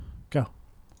Go.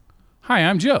 Hi,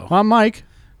 I'm Joe. I'm Mike.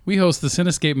 We host the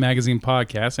Cinescape Magazine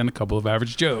podcast and a couple of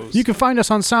Average Joes. You can find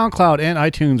us on SoundCloud and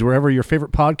iTunes, wherever your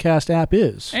favorite podcast app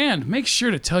is. And make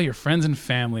sure to tell your friends and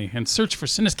family and search for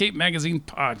Cinescape Magazine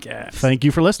podcast. Thank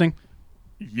you for listening.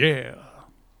 Yeah.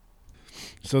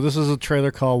 So this is a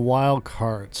trailer called Wild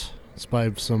Cards. It's by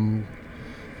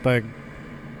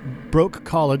broke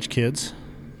college kids.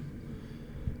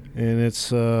 And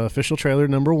it's official trailer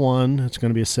number 1. It's going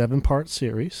to be a 7-part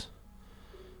series.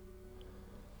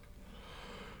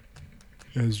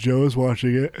 As Joe is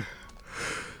watching it,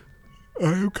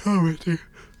 I am commenting.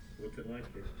 What's it like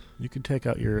here? You can take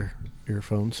out your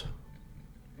earphones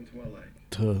What's well like?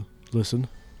 to listen.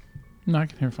 No, I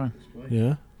can hear fine. Explain.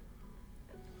 Yeah?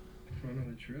 Want to know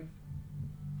the truth?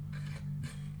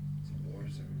 It's a war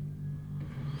zone.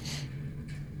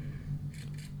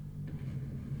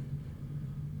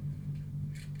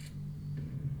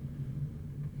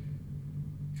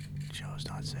 Joe's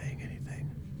not saying anything.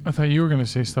 I thought you were going to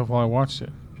say stuff while I watched it.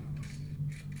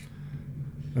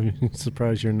 I'm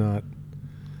surprised you're not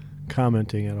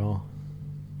commenting at all.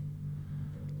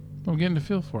 I'm getting a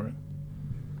feel for it.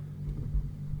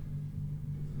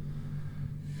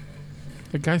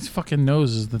 The guy's fucking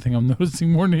nose is the thing I'm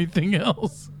noticing more than anything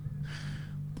else.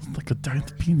 It's like a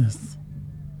giant penis.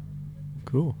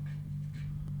 Cool.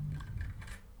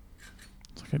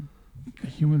 It's like a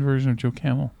human version of Joe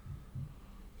Camel.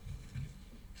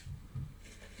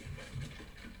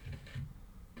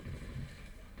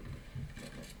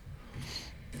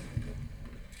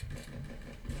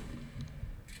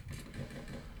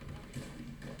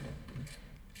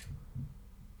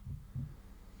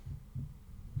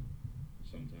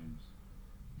 Sometimes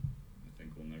I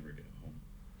think we'll never get home.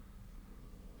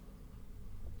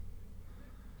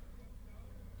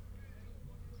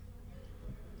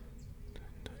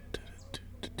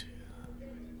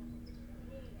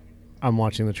 I'm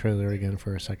watching the trailer again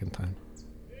for a second time.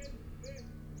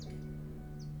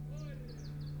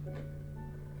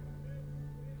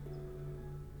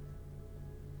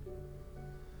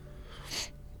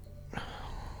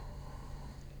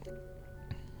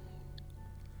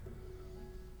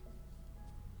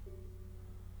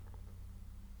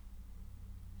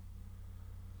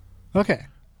 Okay.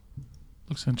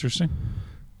 Looks interesting.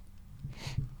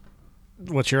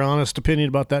 What's your honest opinion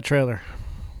about that trailer?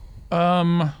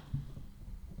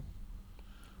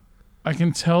 I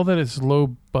can tell that it's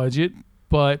low budget,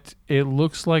 but it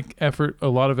looks like a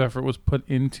lot of effort was put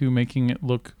into making it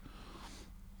look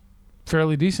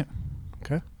fairly decent.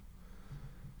 Okay.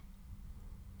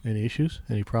 Any issues?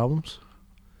 Any problems?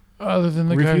 Other than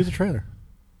the Review guy's, the trailer.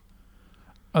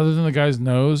 other than the guy's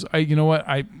nose, you know what?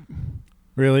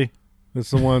 Really?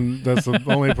 That's the one. That's the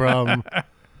only problem. I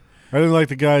didn't like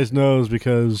the guy's nose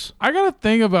because I got a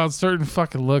thing about certain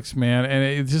fucking looks, man, and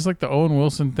it's just like the Owen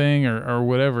Wilson thing or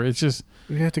whatever. It's just,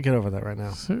 we have to get over that right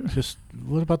now. Just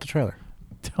what about the trailer?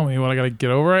 tell me what I gotta get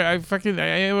over. I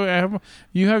have,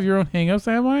 you have your own hangups.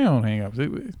 I have my own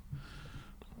hangups.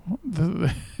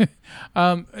 The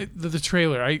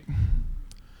trailer,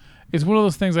 it's one of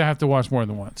those things I have to watch more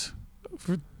than once,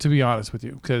 to be honest with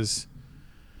you, because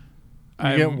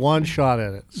You get one shot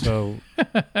at it, so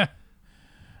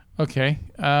okay.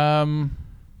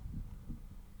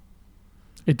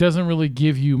 It doesn't really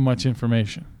give you much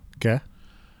information. okay.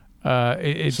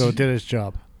 So it did its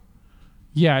job.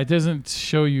 Yeah, it doesn't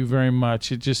show you very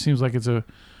much. It just seems like it's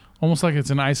almost like it's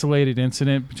an isolated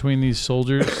incident between these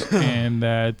soldiers, and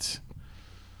that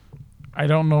I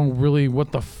don't know really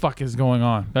what the fuck is going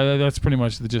on. That's pretty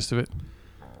much the gist of it.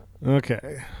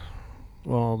 Okay.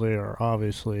 Well, they are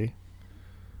obviously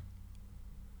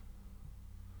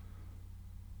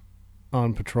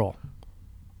on patrol.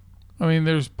 I mean,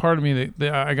 there's part of me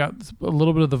that I got a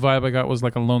little bit of the vibe I got was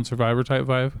like a lone survivor type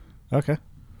vibe. Okay.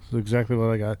 That's exactly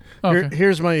what I got. Okay.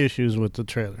 Here's my issues with the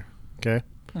trailer. Okay.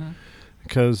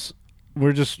 Because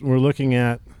we're looking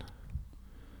at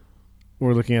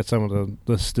some of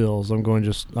the stills. I'm going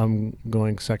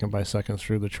second by second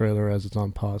through the trailer as it's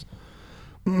on pause.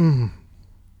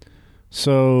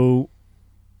 So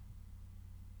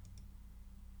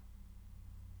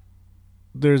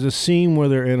there's a scene where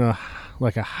they're in a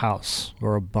house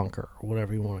or a bunker or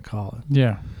whatever you want to call it.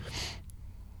 Yeah.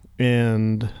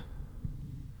 And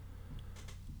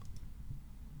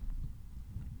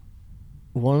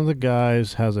one of the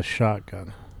guys has a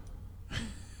shotgun.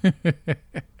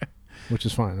 Which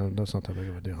is fine. That's not that big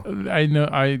of a deal. I know.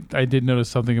 I did notice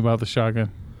something about the shotgun.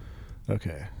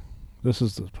 Okay. This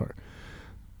is the part.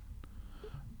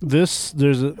 There's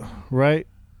a right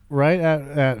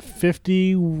at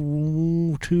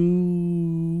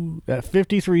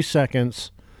 53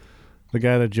 seconds, the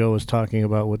guy that Joe was talking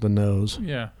about with the nose,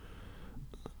 Yeah.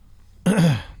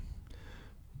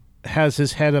 has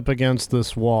his head up against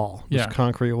this wall, this Yeah.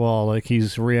 concrete wall, like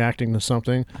he's reacting to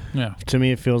something. Yeah. To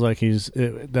me, it feels like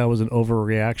that was an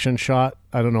overreaction shot.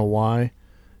 I don't know why.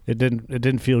 It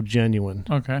didn't feel genuine.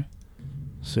 Okay.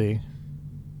 See,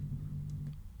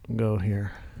 go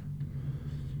here.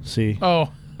 See,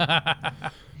 Oh.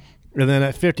 and then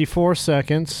at 54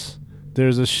 seconds,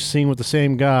 there's a scene with the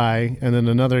same guy and then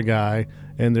another guy,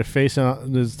 and they're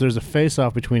facing. There's a face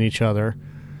off between each other.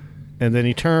 And then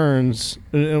he turns.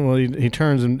 Well, he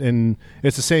turns, and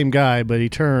it's the same guy, but he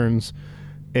turns,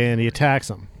 and he attacks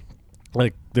him,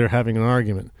 like they're having an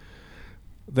argument.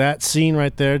 That scene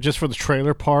right there, just for the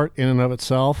trailer part, in and of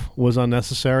itself, was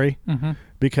unnecessary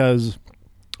because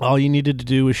all you needed to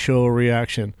do was show a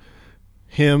reaction.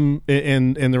 Him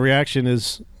and the reaction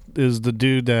is the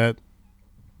dude that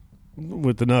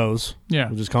with the nose. Yeah.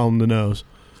 We'll just call him the nose.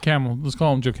 Camel. Let's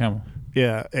call him Joe Camel.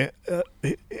 Yeah,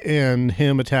 and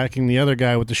him attacking the other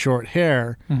guy with the short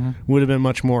hair would have been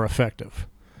much more effective.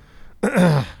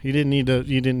 You didn't need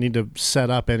to set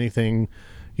up anything,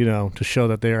 to show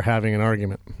that they are having an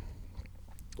argument.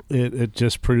 It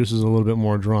just produces a little bit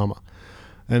more drama.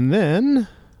 And then,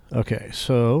 okay,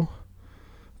 so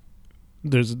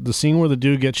there's the scene where the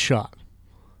dude gets shot,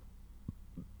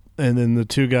 and then the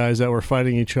two guys that were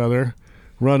fighting each other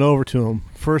run over to him.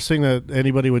 First thing that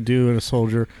anybody would do in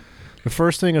the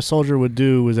first thing a soldier would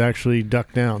do was actually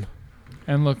duck down.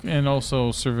 And look, and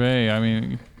also survey. I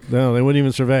mean, No, they wouldn't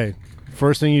even survey.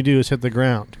 First thing you do is hit the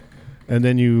ground, and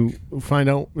then you find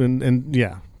out,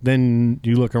 then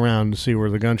you look around to see where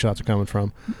the gunshots are coming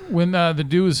from. when the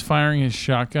dude was firing his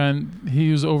shotgun,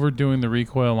 he was overdoing the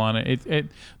recoil on it.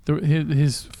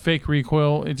 His fake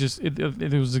recoil. It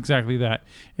was exactly that.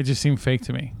 It just seemed fake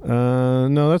to me.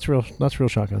 No, that's real. That's real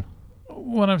shotgun.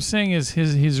 What I'm saying is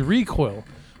his recoil,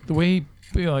 the way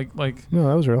he like No,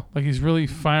 that was real. like he's really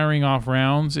firing off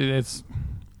rounds. It's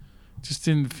just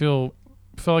didn't felt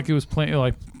like it was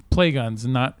play guns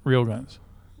and not real guns.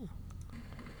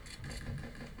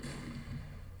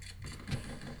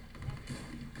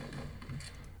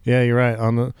 Yeah, you're right.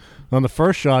 On the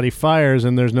first shot, he fires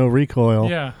and there's no recoil.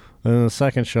 Yeah. And then the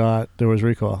second shot, there was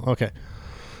recoil. Okay.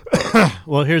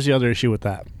 Well, here's the other issue with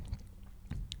that.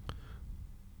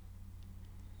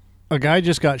 A guy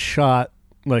just got shot,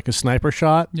 like a sniper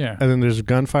shot. Yeah. And then there's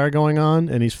gunfire going on,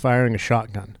 and he's firing a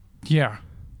shotgun. Yeah.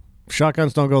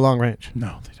 Shotguns don't go long range.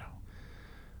 No, they don't.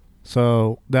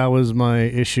 So that was my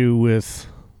issue with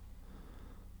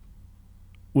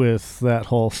that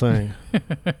whole thing.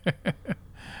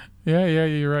 Yeah,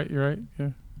 you're right. Yeah.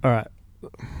 All right.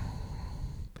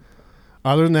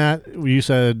 Other than that, you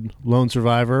said lone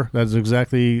survivor. That's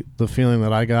exactly the feeling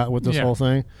that I got with this whole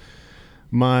thing.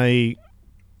 My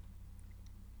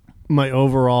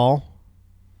overall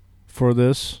for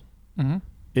this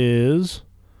is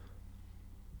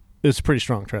it's a pretty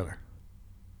strong trailer.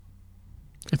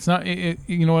 It's not.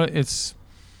 You know what? It's.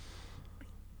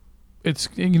 How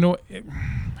do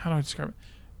I describe it?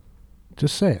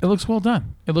 Just say it. It looks well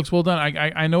done.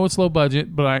 I know it's low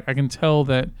budget, but I can tell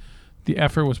that the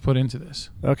effort was put into this.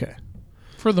 Okay.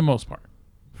 For the most part.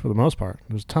 For the most part,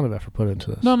 there's a ton of effort put into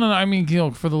this. No. I mean,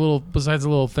 for besides the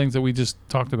little things that we just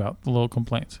talked about, the little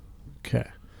complaints. Okay.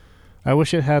 I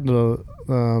wish it had the.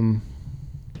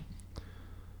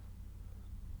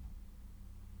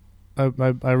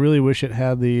 I really wish it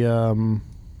had the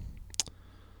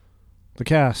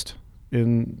cast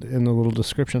in the little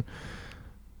description.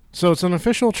 So it's an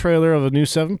official trailer of a new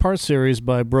 7-part series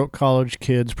by Broke College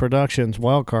Kids Productions,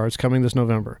 Wildcards, coming this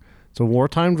November. It's a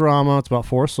wartime drama. It's about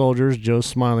 4 soldiers. Joe's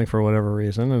smiling for whatever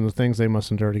reason, and the things they must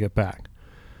endure to get back.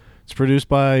 It's produced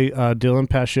by Dylan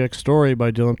Peshek, story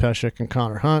by Dylan Peshek and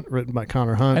Connor Hunt, written by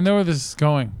Connor Hunt. I know where this is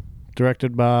going.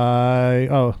 Directed by...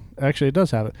 Oh, actually, it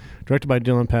does have it. Directed by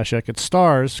Dylan Peshek. It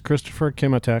stars Christopher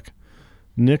Kimatek,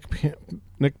 Nick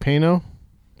Pano,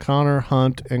 Connor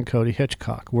Hunt, and Cody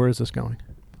Hitchcock. Where is this going?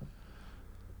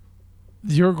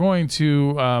 You're going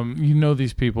to...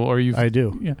 these people, or you... I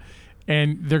do. Yeah.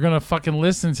 And they're going to fucking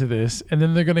listen to this, and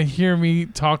then they're going to hear me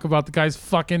talk about the guy's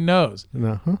fucking nose.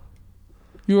 No. Huh?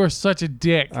 You are such a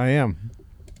dick. I am.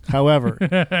 However...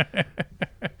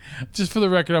 Just for the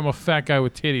record, I'm a fat guy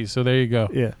with titties, so there you go.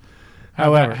 Yeah.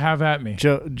 However, have at me.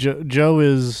 Joe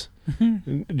is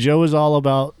Joe is all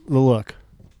about the look.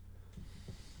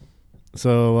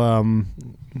 So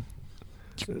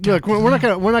look, we're not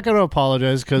gonna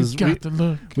apologize because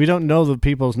we don't know the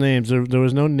people's names. There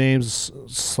was no names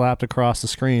slapped across the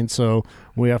screen, so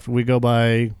we go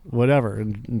by whatever.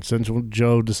 And since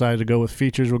Joe decided to go with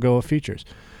features, we'll go with features.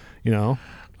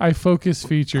 I focus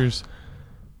features.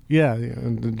 Yeah,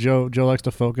 and Joe likes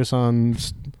to focus on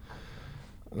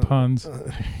Puns.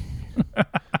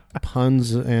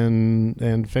 puns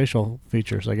and facial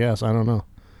features. I guess I don't know.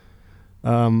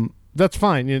 That's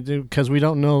fine because we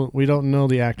don't know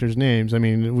the actors' names. I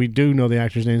mean, we do know the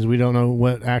actors' names. We don't know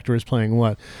what actor is playing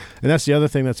what, and that's the other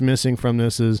thing that's missing from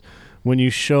this is when you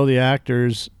show the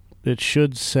actors, it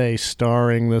should say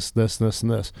starring this,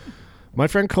 and this. My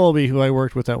friend Colby, who I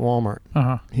worked with at Walmart,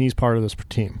 he's part of this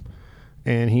team,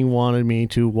 and he wanted me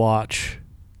to watch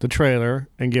the trailer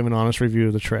and give an honest review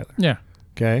of the trailer. Yeah.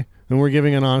 Okay, and we're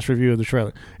giving an honest review of the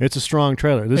trailer. It's a strong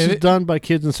trailer. This is done by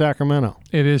kids in Sacramento.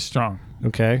 It is strong.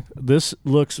 Okay, this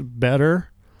looks better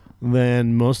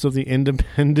than most of the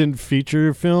independent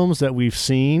feature films that we've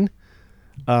seen.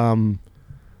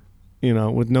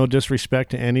 With no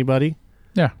disrespect to anybody.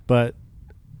 Yeah. But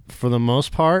for the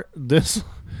most part, this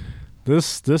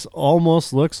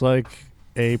almost looks like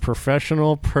a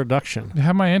professional production. It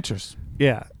had my interest.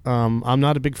 Yeah. I'm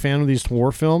not a big fan of these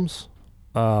war films.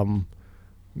 Because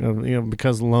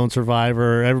Lone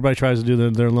Survivor, everybody tries to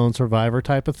do their Lone Survivor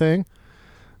type of thing.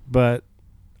 But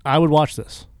I would watch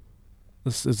this.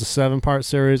 This is a 7-part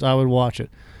series. I would watch it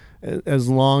as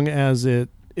long as it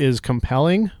is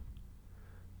compelling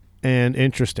and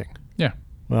interesting. Yeah.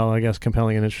 Well, I guess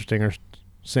compelling and interesting are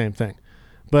same thing,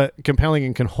 but compelling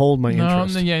and can hold my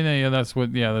interest. Yeah. That's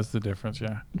the difference.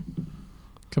 Yeah.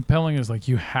 Compelling is like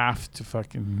you have to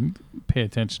fucking pay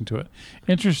attention to it.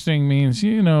 Interesting means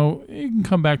you can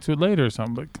come back to it later or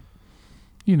something, but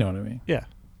you know what I mean. Yeah.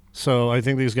 So I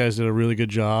think these guys did a really good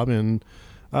job, and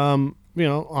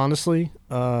honestly,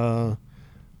 I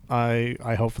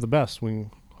hope for the best.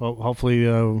 Hopefully,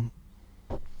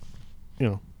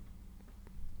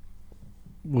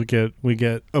 we get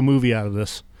a movie out of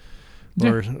this,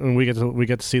 and we get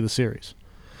to see the series.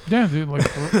 Yeah, dude. Like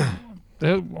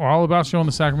they're all about showing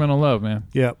the Sacramento love, man.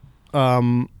 Yep.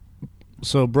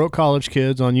 So Broke College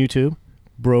Kids on YouTube.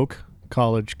 Broke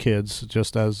College Kids,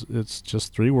 it's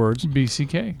just 3 words.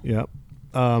 BCK. Yep.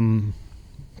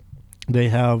 They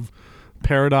have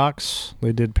Paradox.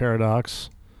 They did Paradox,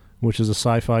 which is a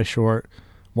sci-fi short.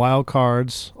 Wild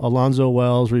Cards. Alonzo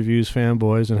Wells reviews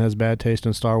fanboys and has bad taste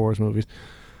in Star Wars movies.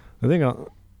 I think.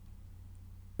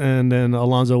 And then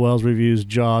Alonzo Wells reviews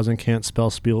Jaws and can't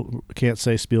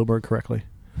say Spielberg correctly.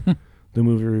 The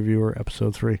movie reviewer,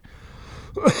 episode 3.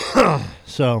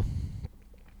 So,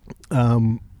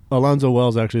 Alonzo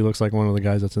Wells actually looks like one of the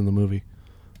guys that's in the movie,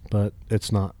 but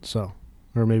it's not. So,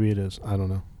 or maybe it is. I don't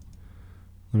know.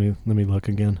 Let me look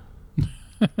again.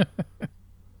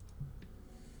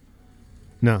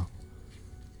 No.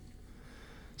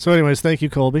 So, anyways, thank you,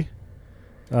 Colby.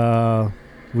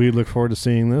 We look forward to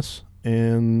seeing this,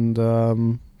 and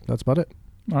that's about it.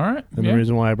 All right. And the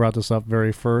reason why I brought this up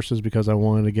very first is because I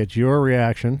wanted to get your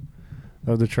reaction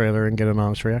of the trailer and get an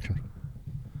honest reaction.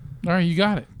 All right, you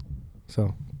got it.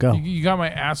 So, go. You got my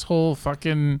asshole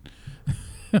fucking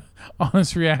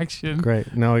honest reaction.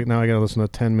 Great. Now I got to listen to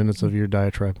 10 minutes of your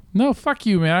diatribe. No, fuck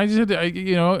you, man. I just had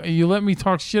to, you let me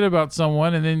talk shit about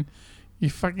someone and then you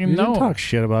fucking You didn't talk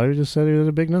shit about it. You just said he had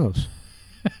a big nose.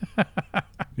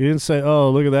 You didn't say,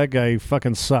 "Oh, look at that guy. He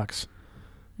fucking sucks."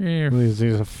 He's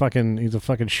a fucking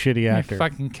shitty actor.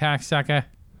 Fucking cocksucker.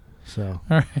 So.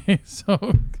 All right. So.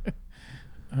 All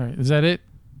right. Is that it?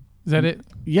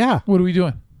 Yeah. What are we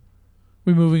doing?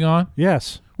 We moving on?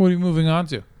 Yes. What are we moving on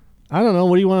to? I don't know.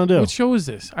 What do you want to do? What show is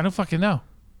this? I don't fucking know.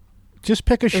 Just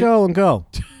pick a show and go.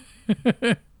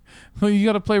 Well, you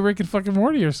got to play Rick and fucking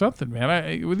Morty or something, man.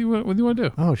 What do you want to do?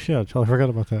 Oh shit! I totally forgot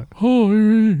about that. Oh,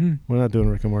 we're not doing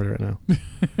Rick and Morty right now.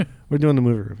 We're doing the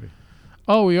movie review.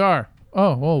 Oh, we are.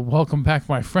 Oh, well, welcome back,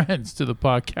 my friends, to the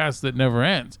podcast that never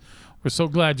ends. We're so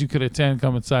glad you could attend.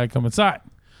 Come inside. Come inside.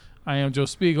 I am Joe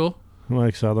Spiegel.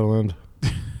 Mike Sutherland.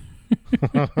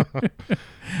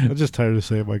 I'm just tired of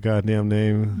saying my goddamn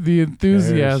name. The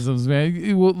enthusiasms,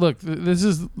 man. Well, look, this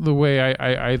is the way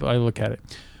I look at it.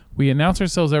 We announce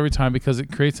ourselves every time because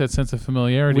it creates that sense of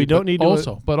familiarity. We don't need to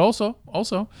also,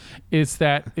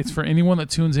 it's for anyone that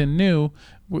tunes in new.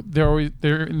 They're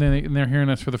hearing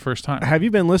us for the first time. Have you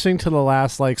been listening to the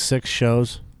last 6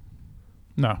 shows?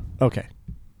 No. Okay.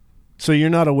 So you're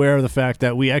not aware of the fact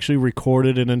that we actually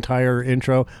recorded an entire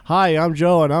intro. Hi, I'm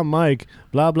Joe and I'm Mike.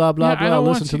 Blah blah blah blah.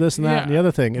 Listen to this and that and the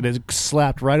other thing. It is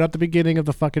slapped right at the beginning of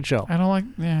the fucking show. I don't like.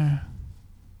 Yeah.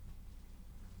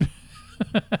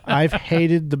 I've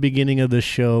hated the beginning of this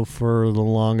show for the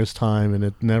longest time, and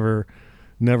it never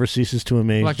ceases to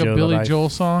amaze like Joe. Like a Billy that Joel I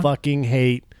song? Fucking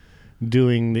hate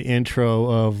doing the intro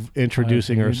of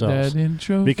introducing ourselves. That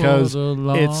intro because for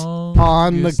the it's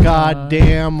on the longest time.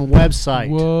 goddamn website.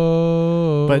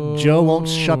 Whoa. But Joe won't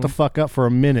shut the fuck up for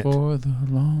a minute. For the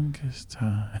longest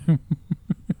time.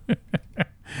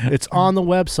 It's on the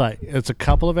website. It's a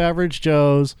couple of average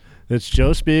Joes. It's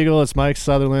Joe Spiegel. It's Mike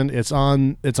Sutherland. It's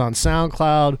on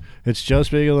SoundCloud. It's Joe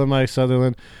Spiegel and Mike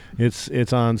Sutherland. It's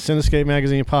on Cinescape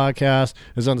Magazine podcast.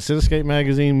 It's on the Cinescape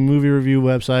Magazine movie review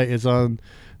website. It's on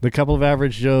the Couple of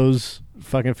Average Joes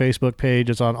fucking Facebook page.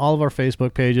 It's on all of our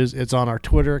Facebook pages. It's on our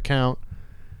Twitter account.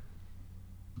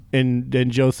 And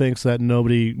Joe thinks that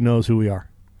nobody knows who we are.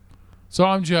 So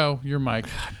I'm Joe. You're Mike.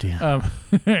 God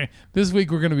damn. This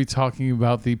week we're going to be talking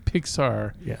about the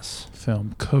Pixar Yes.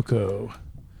 film Coco.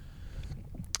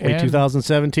 A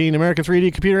 2017 American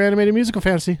 3D computer animated musical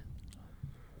fantasy.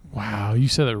 Wow, you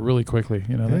said that really quickly.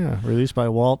 You know that? Yeah, released by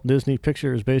Walt Disney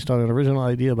Pictures based on an original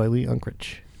idea by Lee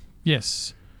Unkrich.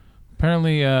 Yes.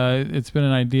 Apparently, it's been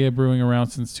an idea brewing around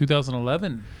since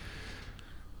 2011.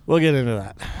 We'll get into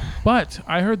that. But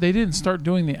I heard they didn't start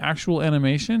doing the actual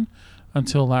animation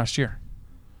until last year.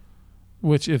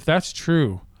 Which, if that's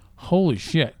true, holy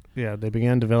shit. Yeah, they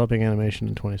began developing animation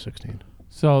in 2016.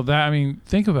 So that, I mean,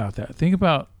 think about that. Think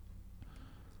about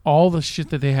all the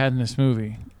shit that they had in this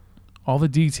movie, all the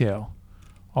detail,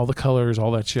 all the colors,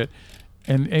 all that shit,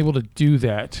 and able to do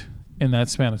that in that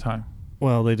span of time.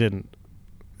 Well, they didn't.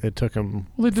 It took them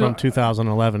Well, from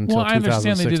 2011 until 2016. Well, I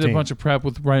understand they did a bunch of prep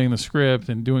with writing the script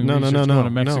and doing research going to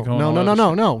Mexico. No,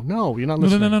 you're not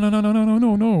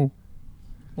listening. No.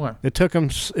 What? It took them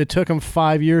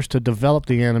 5 years to develop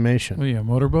the animation. Well, yeah,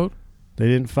 motorboat. They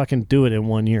didn't fucking do it in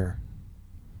 1 year.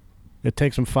 It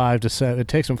takes them 5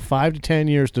 to 10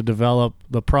 years to develop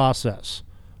the process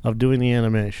of doing the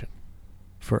animation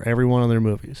for every one of their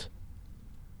movies.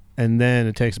 And then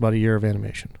it takes about a year of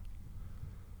animation.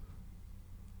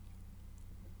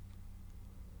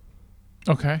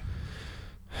 Okay.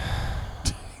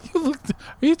 Are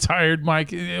you tired,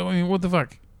 Mike? I mean, what the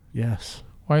fuck? Yes.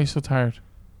 Why are you so tired?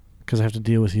 Because I have to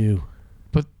deal with you.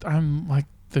 But I'm like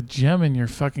the gem in your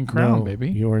fucking crown, No, baby.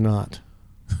 you are not.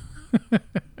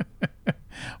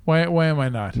 Why am I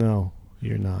not? No,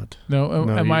 you're not. No,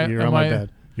 You're on my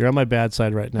bad. You're on my bad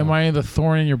side right now. Am I the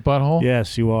thorn in your butthole?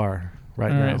 Yes, you are.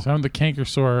 Right All now. right, so I'm the canker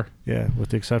sore. Yeah, with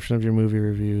the exception of your movie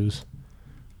reviews.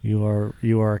 You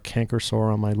are a canker sore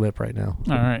on my lip right now.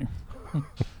 All right.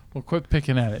 Well, quit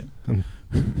picking at it.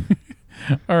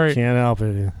 All right. Can't help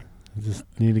it. I just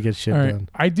need to get shit done.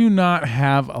 I do not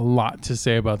have a lot to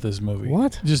say about this movie.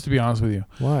 What? Just to be honest with you.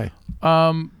 Why?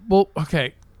 Well,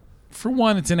 okay. For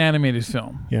one, it's an animated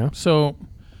film. Yeah. So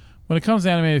when it comes to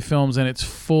animated films and it's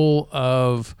full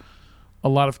of a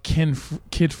lot of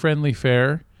kid-friendly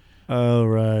fare. Oh,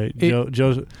 right.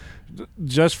 Joe,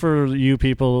 just for you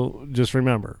people, just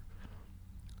remember,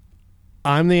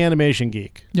 I'm the animation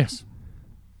geek. Yes.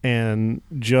 And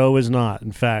Joe is not.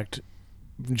 In fact,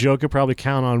 Joe could probably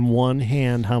count on one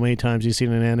hand how many times he's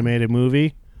seen an animated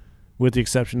movie, with the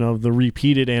exception of the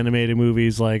repeated animated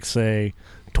movies like, say,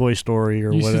 Toy Story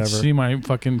or whatever. You should see my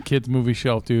fucking kids' movie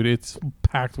shelf, dude. It's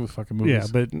packed with fucking movies. Yeah,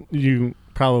 but you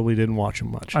probably didn't watch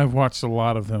them much. I've watched a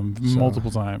lot of them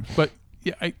multiple times. But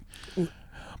yeah,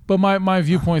 but my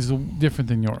viewpoint is different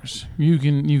than yours. You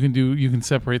can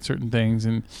separate certain things,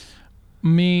 and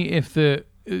me,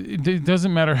 it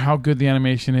doesn't matter how good the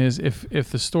animation is.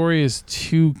 If the story is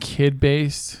too kid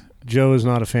based, Joe is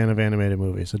not a fan of animated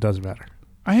movies. It doesn't matter.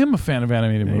 I am a fan of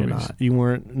animated No, movies. You're not. You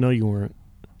weren't. No, you weren't.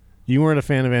 You weren't a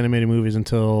fan of animated movies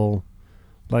until,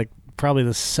 like, probably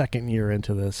the second year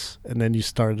into this, and then you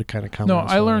started to kind of come. No,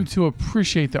 I learned to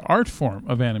appreciate the art form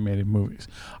of animated movies.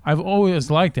 I've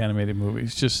always liked animated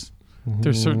movies. Just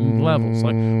there's certain levels,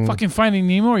 like fucking Finding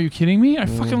Nemo. Are you kidding me? I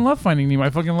fucking love Finding Nemo. I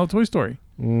fucking love Toy Story.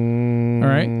 All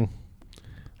right.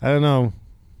 I don't know.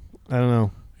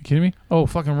 You kidding me? Oh,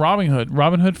 fucking Robin Hood.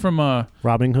 Robin Hood from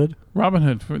Robin Hood. Robin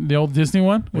Hood, the old Disney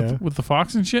one Yeah. with the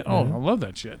fox and shit. Oh, Yeah. I love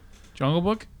that shit. Jungle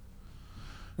Book.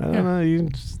 I don't know.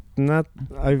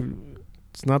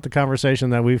 It's not the conversation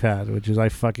that we've had, which is I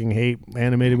fucking hate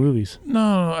animated movies.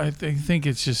 No, I think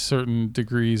it's just certain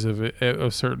degrees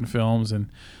of certain films, and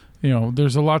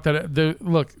there's a lot that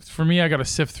look for me. I got to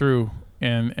sift through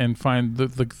and find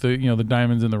the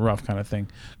diamonds in the rough kind of thing,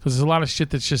 because there's a lot of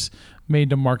shit that's just made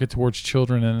to market towards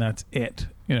children, and that's it.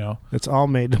 It's all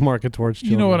made to market towards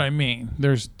children. You know what I mean?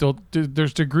 There's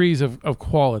degrees of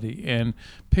quality, and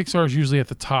Pixar is usually at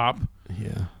the top.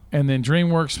 Yeah. And then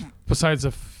DreamWorks, besides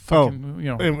the fucking,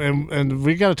 and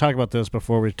we got to talk about this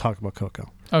before we talk about Coco.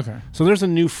 Okay. So there's a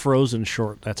new Frozen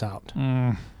short that's out.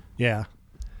 Yeah.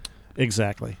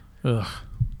 Exactly. Ugh.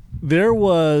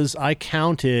 I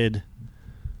counted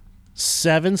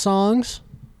 7 songs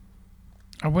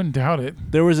I wouldn't doubt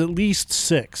it. There was at least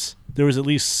 6. There was at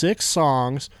least 6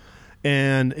 songs,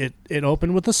 and it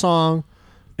opened with a song,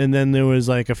 and then there was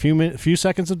like a few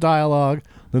seconds of dialogue.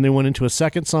 Then they went into a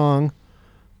second song,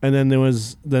 and then there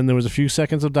was a few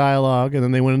seconds of dialogue, and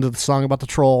then they went into the song about the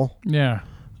troll. Yeah.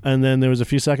 And then there was a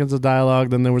few seconds of dialogue.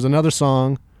 Then there was another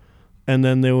song, and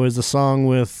then there was a song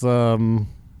with the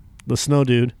snow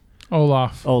dude.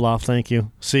 Olaf, thank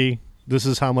you. See, this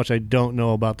is how much I don't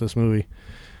know about this movie.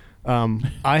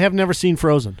 I have never seen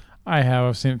Frozen. I have.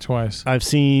 I've seen it twice. I've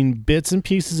seen bits and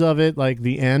pieces of it, like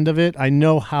the end of it. I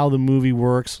know how the movie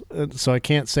works, so I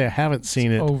can't say I haven't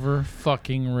seen it. Over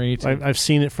fucking rated. I've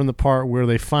seen it from the part where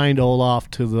they find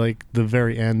Olaf to like the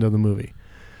very end of the movie.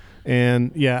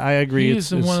 And yeah, I agree. He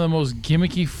is one of the most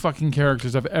gimmicky fucking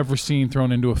characters I've ever seen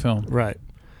thrown into a film. Right.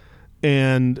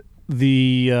 And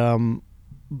the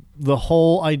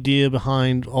whole idea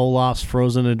behind Olaf's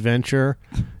Frozen adventure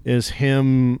is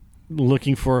him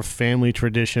looking for a family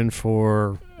tradition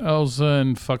for Elsa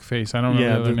and Fuckface. I don't know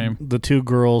the other name. The 2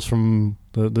 girls from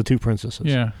the 2 princesses.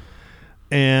 Yeah.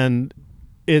 And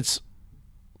it's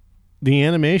the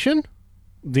animation.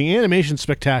 The animation's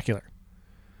spectacular.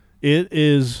 It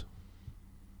is.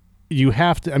 You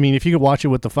have to. I mean, if you could watch it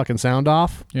with the fucking sound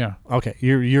off. Yeah. Okay.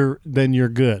 You're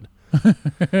good.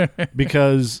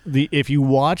 Because if you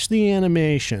watch the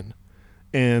animation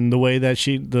and the way that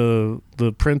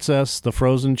the princess, the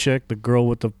Frozen chick, the girl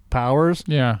with the powers,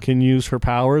 can use her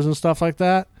powers and stuff like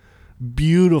that,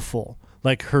 beautiful.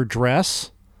 Like her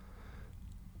dress,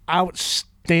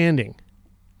 outstanding.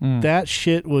 That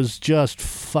shit was just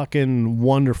fucking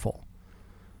wonderful.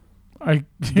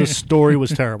 The story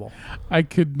was terrible. I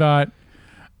could not.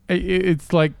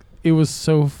 It's like it was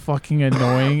so fucking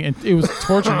annoying, and it was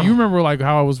torture. You remember like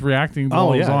how I was reacting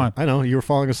while it was on? I know you were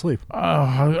falling asleep.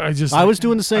 I was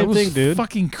doing the same thing, dude.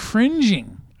 Fucking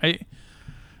cringing.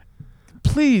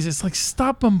 Please, it's like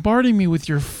stop bombarding me with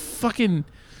your fucking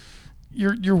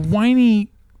your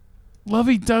whiny,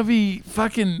 lovey-dovey,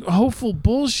 fucking hopeful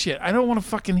bullshit. I don't want to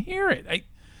fucking hear it.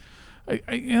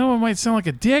 I know it might sound like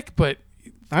a dick, but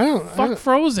fuck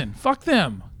Frozen. Fuck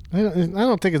them. I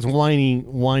don't think it's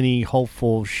whiny,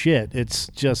 hopeful shit. It's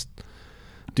just,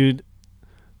 dude,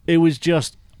 it was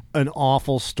just an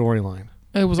awful storyline.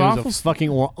 It was awful.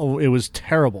 It was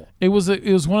terrible. It was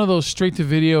one of those straight to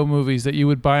video movies that you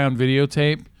would buy on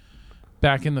videotape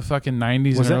back in the fucking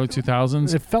 90s and early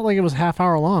 2000s. It felt like it was half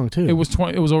hour long too. It was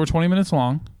over 20 minutes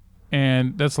long,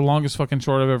 and that's the longest fucking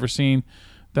short I've ever seen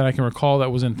that I can recall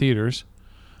that was in theaters.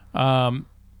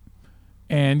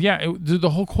 And yeah, the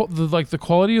whole the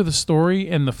quality of the story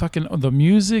and the fucking the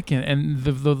music and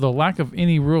the lack of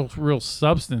any real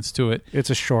substance to it. It's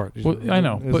a short. Well, I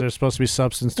know. Is there supposed to be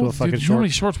substance to a fucking short? You know how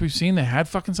many shorts we've seen that had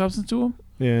fucking substance to them?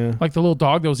 Yeah. Like the little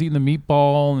dog that was eating the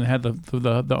meatball and had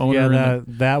the owner. Yeah,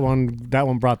 that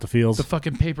one brought the feels. The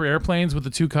fucking paper airplanes with the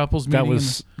 2 couples meeting.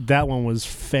 That one was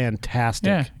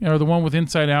fantastic. Yeah, or the one with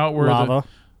Inside Out where lava.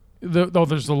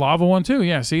 There's the lava one too.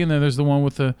 Yeah, see, and then there's the one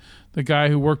with the guy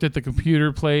who worked at the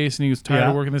computer place and he was tired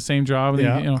of working the same job.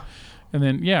 And and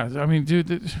then I mean, dude,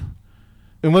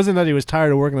 it wasn't that he was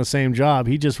tired of working the same job.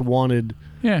 He just wanted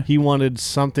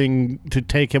something to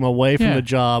take him away from the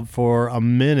job for a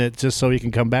minute, just so he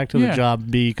can come back to the job and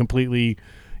be completely,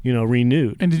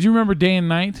 renewed. And did you remember Day and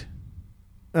Night?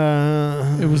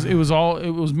 It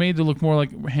was made to look more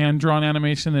like hand drawn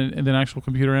animation than actual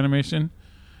computer animation.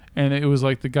 And it was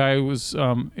like the guy was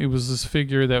it was this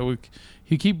figure that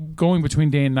he keep going between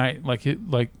day and night, like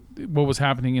what was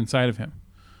happening inside of him.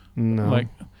 No.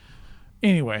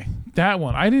 Anyway, that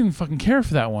one I didn't fucking care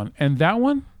for that one, and that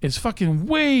one is fucking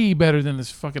way better than this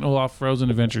fucking Olaf Frozen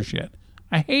adventure shit.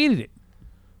 I hated it.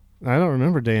 I don't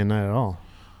remember Day and Night at all.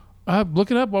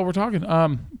 Look it up while we're talking.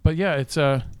 But yeah, it's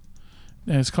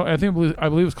called. I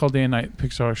believe it's called Day and Night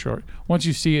Pixar short. Once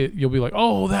you see it, you'll be like,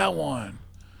 oh, that one.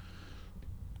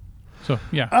 So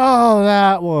yeah. Oh,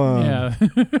 that one. Yeah.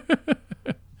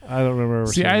 I don't remember.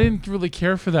 See, I didn't really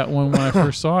care for that one when I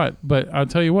first saw it, but I'll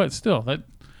tell you what, still that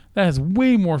has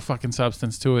way more fucking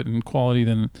substance to it and quality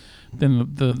than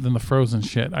the Frozen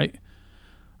shit. I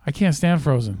can't stand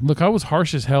Frozen. Look, I was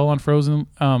harsh as hell on Frozen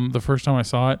the first time I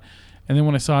saw it, and then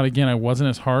when I saw it again, I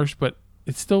wasn't as harsh, but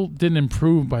it still didn't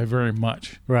improve by very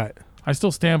much. Right. I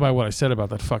still stand by what I said about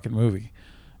that fucking movie.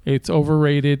 It's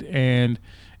overrated and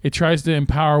it tries to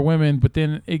empower women, but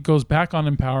then it goes back on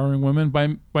empowering women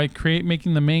by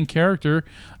making the main character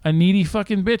a needy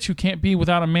fucking bitch who can't be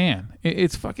without a man.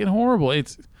 It's fucking horrible.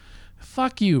 It's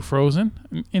fuck you,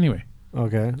 Frozen. Anyway.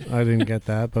 Okay, I didn't get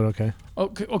that, but okay.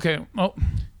 Okay. Oh,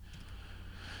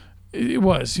 It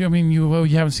was. I mean, you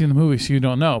haven't seen the movie, so you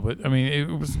don't know. But I mean, it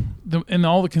was and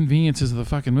all the conveniences of the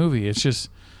fucking movie. It's just,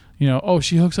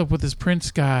 she hooks up with this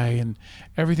prince guy, and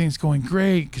everything's going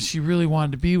great because she really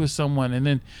wanted to be with someone, and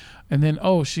then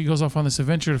she goes off on this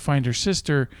adventure to find her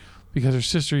sister because her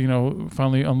sister,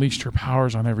 finally unleashed her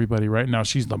powers on everybody. Right now,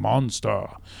 she's the monster,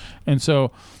 and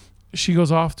so she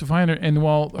goes off to find her. And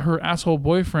while her asshole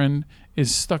boyfriend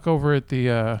is stuck over at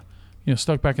the,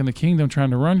 stuck back in the kingdom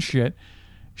trying to run shit.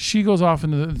 She goes off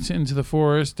into the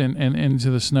forest and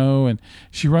into the snow, and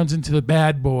she runs into the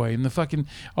bad boy and the fucking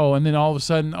and then all of a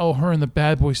sudden her and the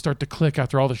bad boy start to click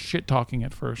after all the shit talking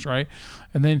at first, right?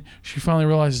 And then she finally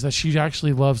realizes that she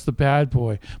actually loves the bad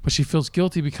boy, but she feels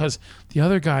guilty because the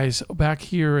other guy's back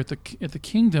here at the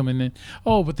kingdom. And then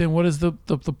but then what does the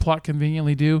plot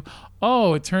conveniently do?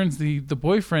 It turns the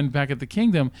boyfriend back at the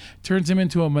kingdom, turns him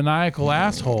into a maniacal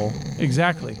asshole.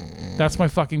 Exactly. That's my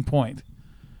fucking point.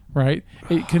 Right?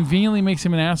 It conveniently makes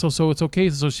him an asshole, so it's okay.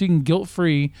 So she can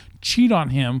guilt-free cheat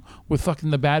on him with fucking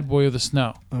the bad boy of the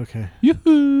snow. Okay.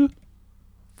 Yoo-hoo.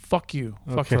 Fuck you.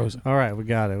 Okay. Fuck Frozen. All right, we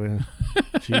got it.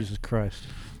 Jesus Christ.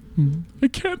 I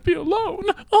can't be alone.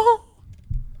 Oh.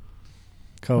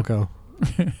 Coco.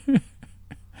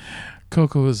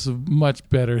 Coco is much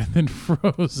better than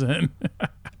Frozen. All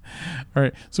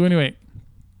right. So anyway,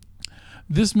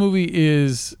 this movie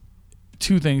is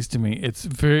two things to me. It's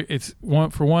very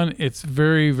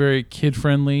very kid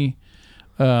friendly,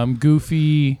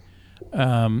 goofy,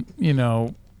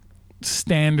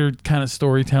 standard kind of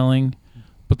storytelling.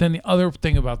 But then the other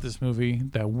thing about this movie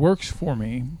that works for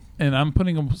me, and I'm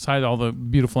putting aside all the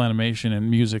beautiful animation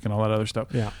and music and all that other stuff,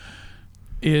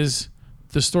 is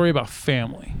the story about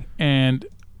family. And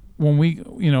when we,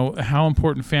 how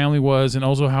important family was, and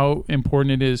also how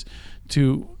important it is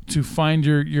to find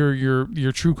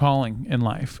your true calling in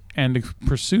life and to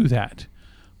pursue that,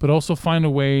 but also find a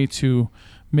way to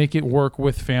make it work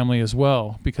with family as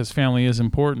well, because family is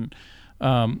important.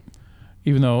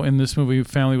 Even though in this movie,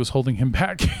 family was holding him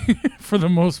back for the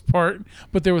most part,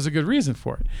 but there was a good reason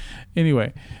for it.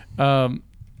 Anyway,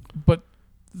 but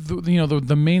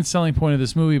the main selling point of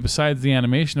this movie, besides the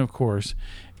animation, of course,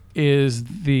 is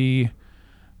the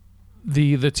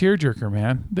tearjerker,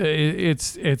 man.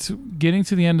 It's getting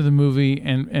to the end of the movie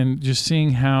and just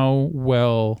seeing how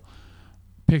well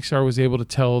Pixar was able to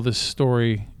tell this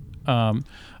story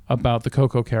about the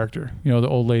Coco character, the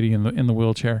old lady in the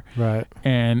wheelchair, right?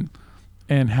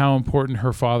 And how important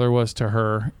her father was to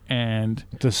her, and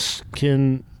the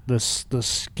skin.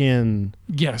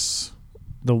 Yes.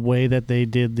 The way that they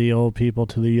did the old people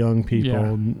to the young people,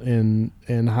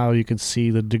 and how you could see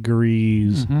the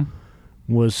degrees. Mm-hmm.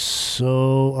 Was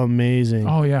so amazing.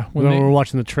 Oh yeah, we're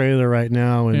watching the trailer right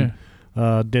now, and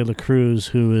De La Cruz,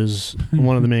 who is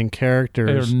one of the main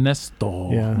characters,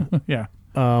 Ernesto. Yeah.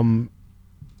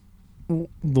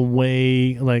 The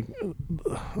way,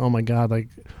 oh my God,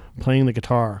 playing the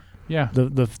guitar. Yeah.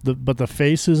 But the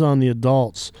faces on the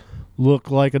adults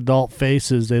look like adult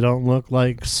faces. They don't look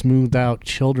like smoothed out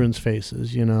children's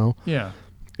faces. Yeah.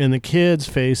 And the kids'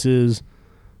 faces,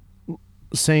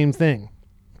 same thing.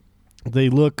 They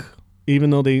look, even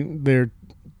though they're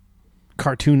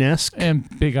cartoonesque and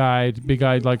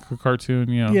big-eyed like a cartoon,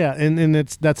 Yeah, and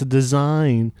that's a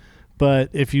design,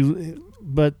 but the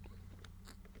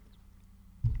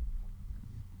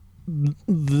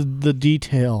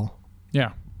detail.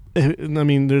 Yeah. I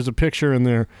mean, there's a picture in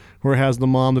there where it has the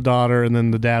mom, the daughter, and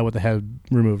then the dad with the head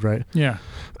removed, right? Yeah.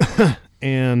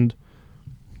 And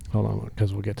hold on,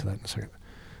 because we'll get to that in a second.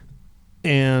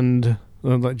 And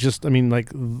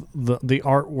the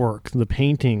artwork, the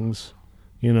paintings,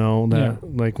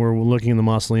 we're looking in the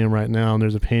mausoleum right now, and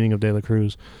there's a painting of De La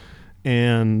Cruz,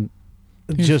 and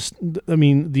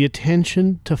the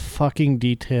attention to fucking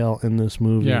detail in this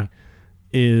movie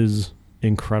is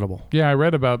incredible. Yeah, I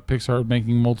read about Pixar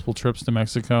making multiple trips to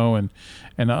Mexico and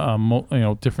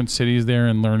different cities there,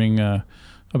 and learning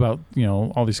about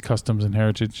all these customs and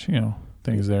heritage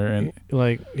things there, and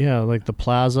like the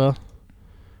plaza.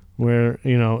 Where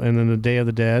and then the Day of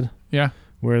the Dead,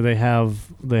 where they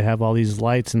have all these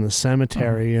lights in the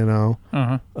cemetery,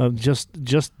 just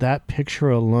that picture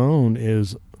alone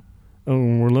is,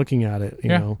 when we're looking at it,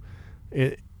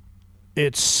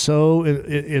 it's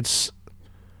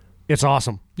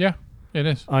awesome. Yeah, it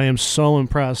is. I am so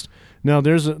impressed. Now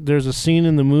there's a scene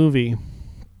in the movie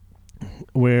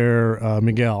where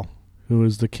Miguel, who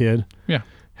is the kid,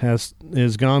 has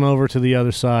gone over to the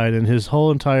other side, and his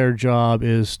whole entire job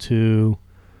is to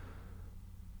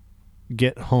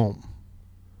get home.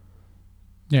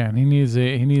 Yeah, and he needs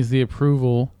the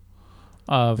approval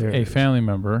of a family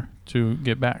member to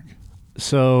get back.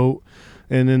 So,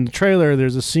 And in the trailer,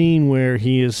 there's a scene where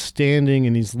he is standing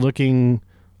and he's looking.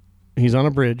 He's on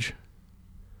a bridge,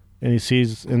 and he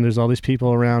sees, and there's all these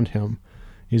people around him.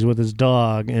 He's with his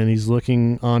dog, and he's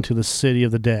looking onto the city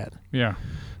of the dead. Yeah.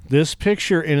 This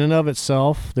picture, in and of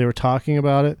itself, they were talking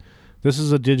about it. This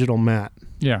is a digital matte.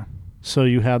 Yeah. So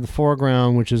you have the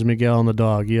foreground, which is Miguel and the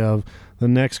dog. You have the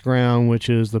next ground, which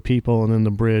is the people, and then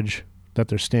the bridge that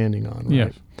they're standing on. Right?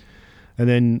 Yes.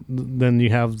 And then you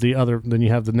have the other. Then you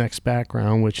have the next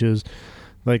background, which is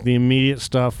like the immediate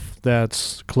stuff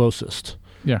that's closest.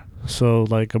 Yeah. So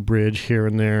like a bridge here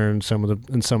and there, and some of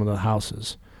the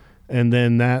houses, and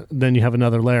then you have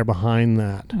another layer behind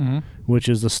that, Mm-hmm. which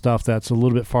is the stuff that's a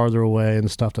little bit farther away and the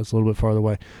stuff that's a little bit farther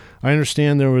away. I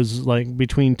understand there was like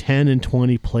between 10 and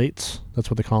 20 plates. That's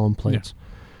what they call them, plates.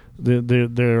 Yeah.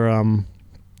 They're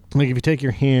like if you take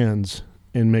your hands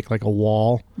and make like a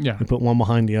wall, Yeah. and put one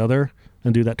behind the other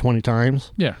and do that 20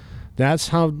 times. Yeah. That's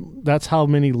how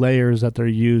many layers that they're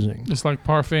using. It's like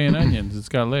parfait and onions. It's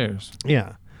got layers.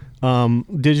 Yeah.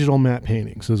 Digital matte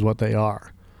paintings is what they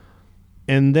are.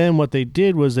 And then what they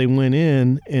did was they went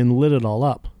in and lit it all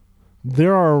up.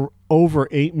 There are over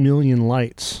 8 million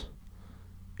lights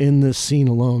in this scene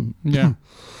alone. Yeah.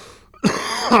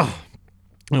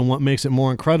 And what makes it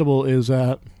more incredible is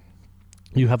that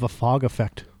you have a fog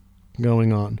effect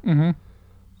going on.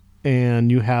 Mm-hmm.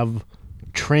 And you have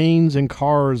trains and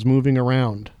cars moving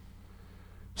around.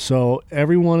 So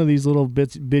every one of these little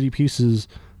bitty pieces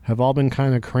have all been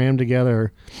kind of crammed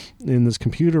together in this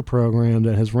computer program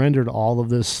that has rendered all of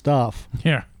this stuff.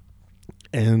 Yeah.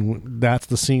 And that's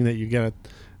the scene that you get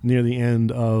near the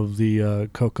end of the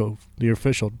Coco, the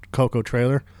official Coco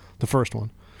trailer, the first one.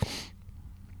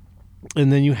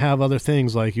 And then you have other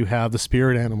things like you have the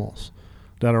spirit animals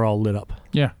that are all lit up.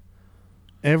 Yeah.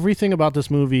 Everything about this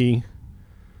movie,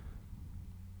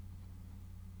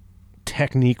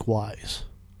 technique-wise,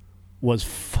 was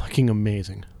fucking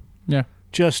amazing. Yeah.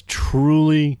 Just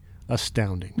truly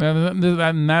astounding.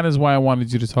 And that is why I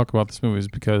wanted you to talk about this movie, is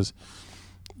because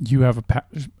you have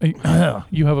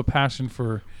a passion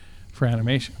for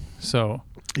animation. So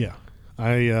yeah,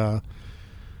 I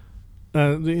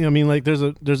mean, like there's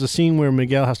a scene where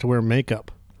Miguel has to wear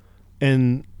makeup,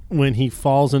 and when he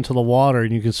falls into the water,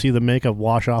 and you can see the makeup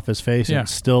wash off his face, and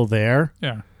it's still there.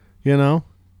 Yeah, you know,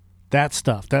 that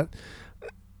stuff. That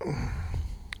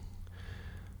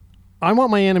I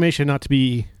want my animation not to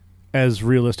be as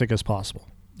realistic as possible.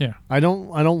 Yeah, I don't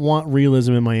want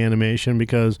realism in my animation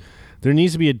because there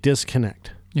needs to be a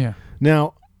disconnect. Yeah.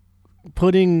 Now,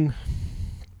 and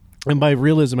by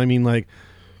realism, I mean like,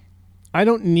 I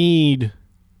don't need,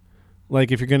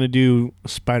 like if you're going to do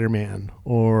Spider-Man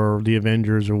or the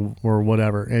Avengers or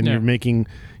whatever, and you're making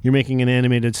an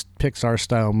animated Pixar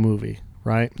style movie,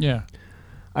 right? Yeah.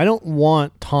 I don't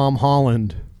want Tom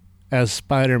Holland as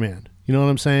Spider-Man. You know what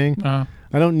I'm saying?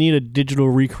 I don't need a digital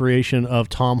recreation of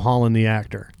Tom Holland the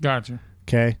actor. Gotcha.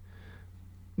 Okay.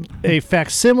 A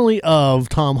facsimile of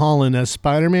Tom Holland as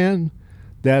Spider-Man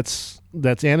that's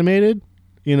animated,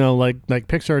 you know, like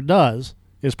Pixar does,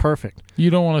 is perfect. You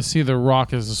don't want to see The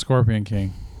Rock as the Scorpion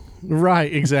King.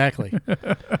 Right, exactly.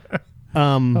 That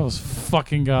was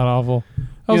fucking god awful.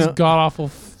 That was god awful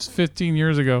 15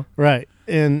 years ago. Right.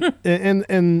 And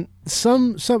and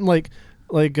some like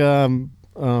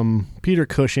Peter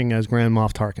Cushing as Grand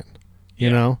Moff Tarkin, you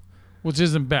know? Which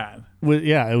isn't bad.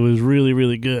 Yeah, it was really,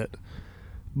 really good.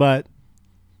 But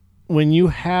when you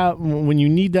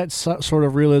need that sort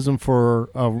of realism for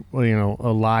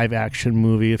a live action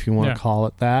movie, if you want to call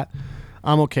it that,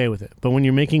 I'm okay with it. But when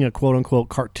you're making a quote unquote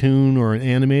cartoon or an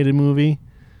animated movie,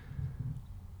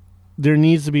 there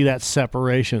needs to be that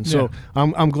separation. So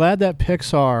I'm glad that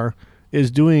Pixar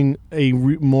is doing a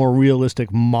more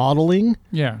realistic modeling.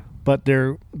 Yeah. But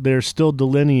they're still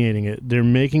delineating it. They're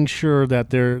making sure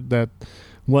that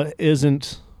what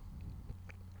isn't.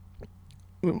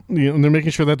 They're making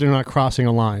sure that they're not crossing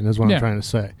a line, is what I'm trying to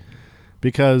say.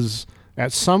 Because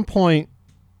at some point,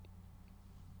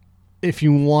 if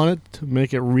you want it to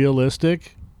make it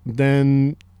realistic,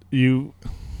 then it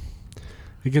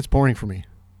gets boring for me.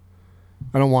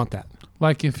 I don't want that.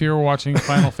 Like if you're watching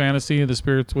Final Fantasy, The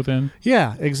Spirits Within.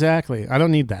 Yeah, exactly. I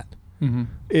don't need that. Mm-hmm.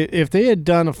 If they had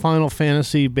done a Final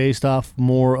Fantasy based off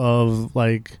more of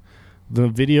like the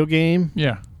video game,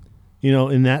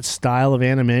 in that style of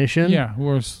animation,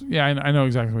 I know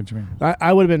exactly what you mean.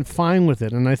 I would have been fine with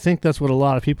it, and I think that's what a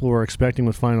lot of people were expecting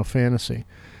with Final Fantasy.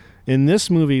 In this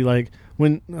movie, like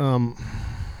when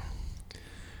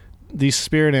these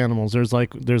spirit animals, there's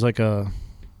like a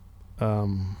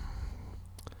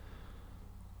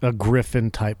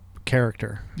griffin type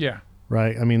character, yeah,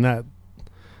 right? I mean that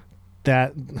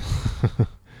the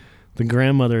the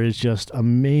grandmother is just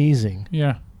amazing.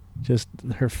 Yeah. Just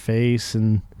her face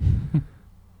and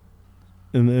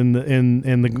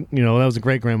the you know, that was a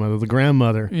great grandmother. The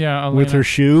grandmother, Yeah. with Elena. her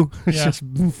shoe, Yeah. just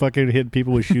fucking hit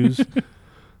people with shoes,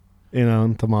 you know,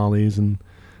 and tamales, and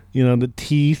you know, the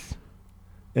teeth,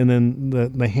 and then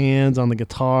the hands on the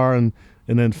guitar, and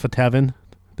then Fatevin.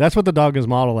 That's what the dog is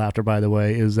modeled after, by the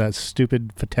way. Is that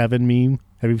stupid Fatevin meme?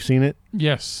 Have you seen it?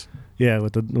 Yes. Yeah,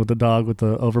 with the dog with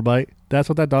the overbite. That's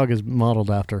what that dog is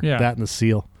modeled after. Yeah. That and the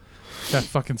seal. That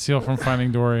fucking seal from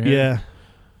Finding Dory. Yeah.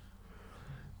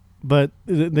 But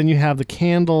then you have the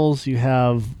candles. You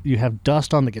have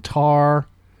dust on the guitar.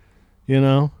 You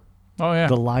know, Oh yeah.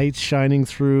 the lights shining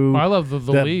through. I love the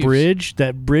that leaves.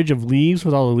 That bridge of leaves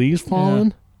with all the leaves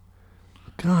falling.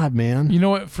 God, man. You know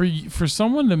what? For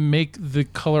someone to make the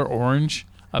color orange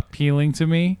appealing to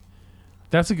me,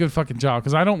 that's a good fucking job.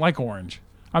 Because I don't like orange.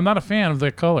 I'm not a fan of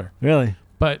that color. Really?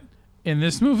 But in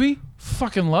this movie,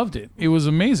 fucking loved it. It was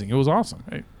amazing. It was awesome.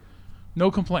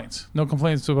 No complaints. No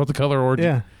complaints about the color orange.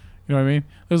 Yeah. You know what I mean?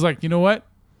 It was like, you know what?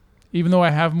 Even though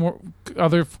I have more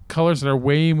other colors that are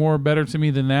way more better to me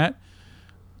than that,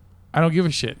 I don't give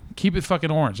a shit. Keep it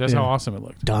fucking orange. That's how awesome it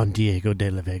looked. Don Diego de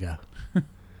la Vega.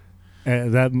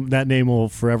 That name will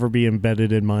forever be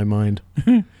embedded in my mind.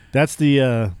 That's the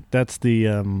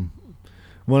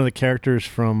one of the characters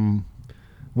from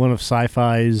one of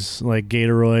sci-fi's, like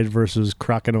Gatoroid versus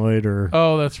Croconoid, or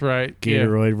Oh, that's right.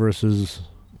 Gatoroid versus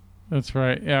That's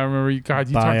right. Yeah, I remember. You talked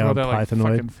about that like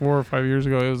Pythanoid. fucking 4 or 5 years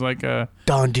ago. It was like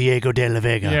Don Diego de la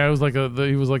Vega. yeah, it was like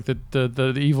he was like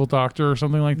the evil doctor or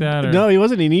something like that. Or? No, he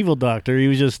wasn't an evil doctor. He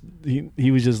was just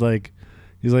he was just like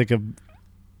he's like a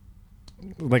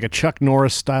Chuck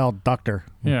Norris style doctor.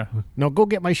 Yeah. No, go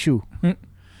get my shoe.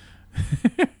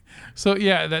 So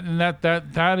yeah,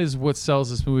 that is what sells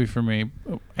this movie for me.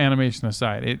 Animation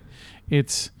aside,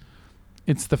 it's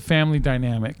the family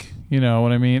dynamic. You know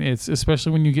what I mean? It's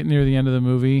especially when you get near the end of the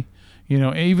movie. You know,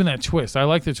 and even that twist. I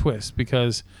like the twist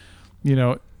because, you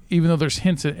know, even though there's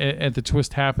hints at the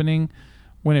twist happening,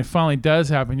 when it finally does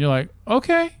happen, you're like,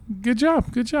 okay, good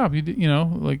job. You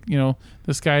know, like, you know,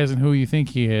 this guy isn't who you think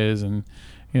he is, and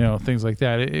you know, things like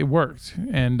that. It worked,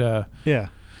 and Yeah.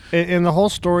 And the whole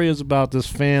story is about this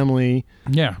family.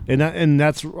 yeah, And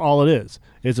that's all it is.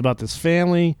 It's about this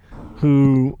family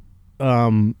who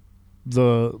the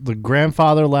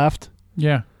grandfather left.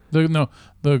 yeah.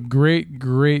 The great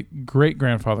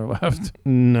grandfather left.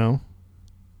 No.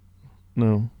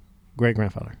 Great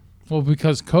grandfather. Well,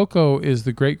 because Coco is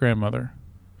the great grandmother.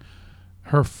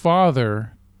 Her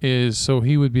father is, so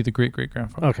he would be the great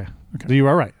grandfather. Okay. You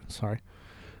are right. Sorry.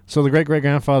 So the great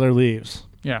grandfather leaves.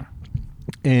 Yeah.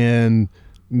 And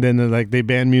then they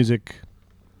ban music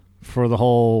for the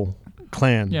whole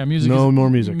clan. Yeah, music. No more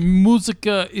music.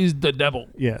 Musica is the devil.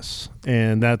 Yes,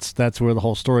 and that's where the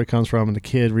whole story comes from. And the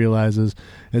kid realizes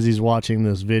as he's watching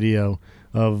this video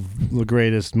of the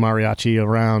greatest mariachi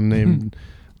around named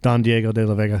Don Diego de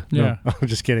la Vega. Yeah. No, I'm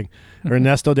just kidding.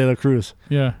 Ernesto de la Cruz.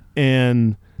 Yeah.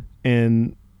 And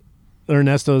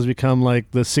Ernesto has become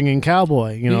like the singing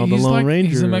cowboy, you know, the Lone Ranger.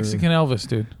 He's a Mexican Elvis,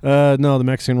 dude. No, the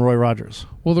Mexican Roy Rogers.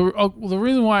 Well, the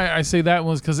reason why I say that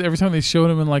was because every time they showed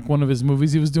him in like one of his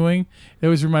movies he was doing, it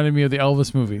always reminded me of the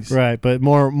Elvis movies. Right, but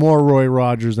more Roy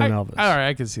Rogers than Elvis. All right,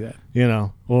 I can see that. You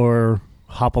know, or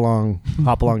Hopalong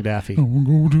Daffy.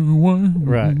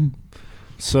 Right.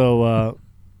 So,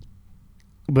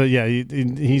 but yeah,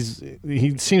 he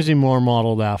seems to be more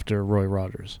modeled after Roy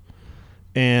Rogers,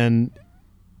 and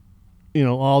you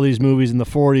know, all these movies in the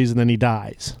 40s, and then he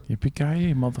dies.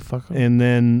 Yippee-ki-yay, motherfucker. And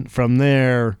then from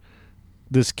there,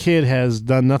 this kid has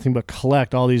done nothing but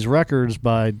collect all these records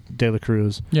by De La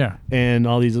Cruz. Yeah. And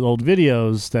all these old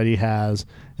videos that he has,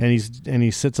 and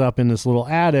he sits up in this little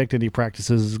attic and he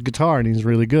practices guitar, and he's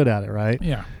really good at it, right?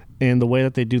 Yeah. And the way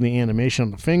that they do the animation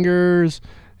on the fingers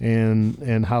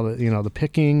and how the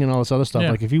picking and all this other stuff.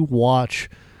 Yeah. Like if you watch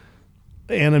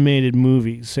animated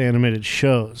movies, animated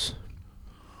shows,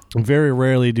 very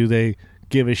rarely do they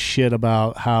give a shit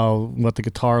about what the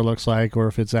guitar looks like, or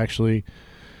if it's actually,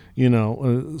 you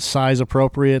know, size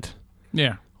appropriate.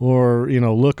 Yeah. Or, you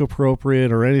know, look appropriate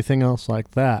or anything else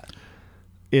like that.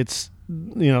 It's,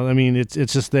 you know, I mean, it's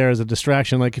just there as a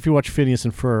distraction. Like if you watch Phineas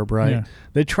and Ferb, right? Yeah.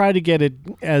 They try to get it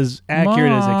as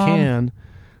accurate as they can,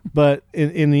 but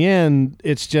in the end,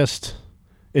 it's just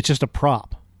a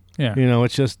prop. Yeah. You know,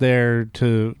 it's just there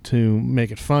to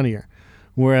make it funnier.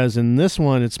 Whereas in this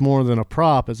one, it's more than a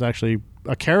prop. It's actually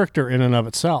a character in and of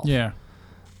itself. Yeah.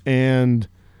 And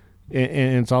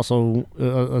it's also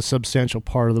a substantial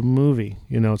part of the movie.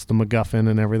 You know, it's the MacGuffin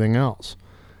and everything else.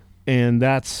 And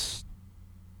that's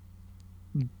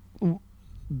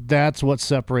that's what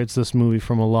separates this movie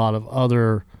from a lot of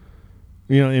other,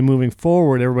 in moving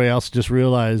forward, everybody else just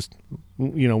realized,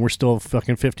 we're still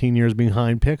fucking 15 years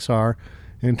behind Pixar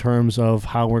in terms of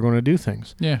how we're going to do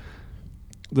things. Yeah.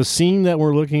 The scene that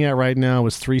we're looking at right now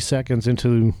is 3 seconds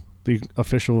into the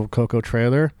official Coco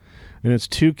trailer, and it's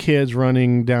 2 kids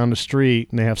running down the street,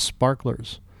 and they have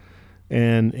sparklers.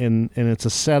 And it's a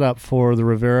setup for the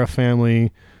Rivera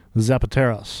family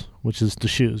zapateros, which is the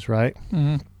shoes, right?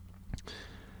 Mm-hmm.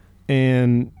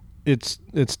 And it's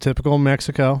typical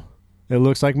Mexico. It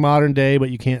looks like modern day, but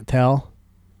you can't tell.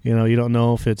 You don't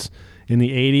know if it's in the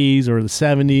 80s or the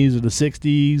 70s or the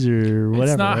 60s or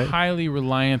whatever. It's not right? highly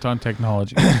reliant on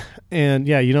technology. And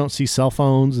yeah, you don't see cell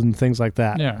phones and things like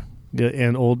that. Yeah.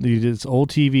 And it's old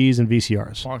TVs and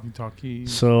VCRs.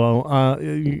 Walkie-talkies. So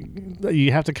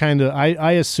you have to kind of.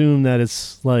 I assume that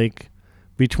it's like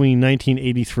between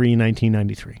 1983 and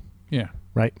 1993. Yeah.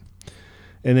 Right.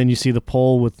 And then you see the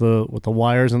pole with the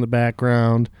wires in the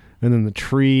background, and then the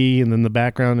tree, and then the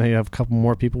background. They have a couple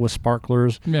more people with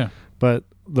sparklers. Yeah. But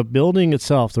the building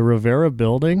itself, the Rivera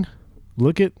building,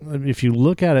 if you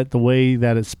look at it the way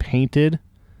that it's painted,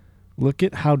 look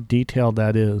at how detailed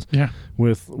that is. Yeah.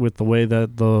 With the way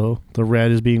that the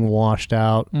red is being washed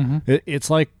out. Mm-hmm. It's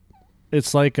like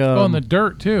and the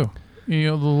dirt too.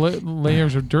 The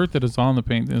layers of dirt that is on the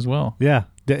paint as well. Yeah.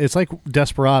 It's like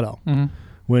Desperado. Mm-hmm.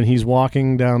 When he's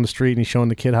walking down the street and he's showing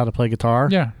the kid how to play guitar.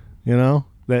 Yeah.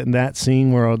 That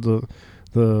scene where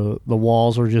the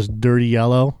walls are just dirty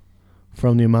yellow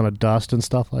from the amount of dust and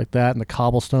stuff like that, and the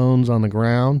cobblestones on the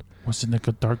ground. What's in the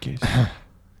guitar case?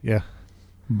 Yeah.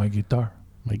 My guitar.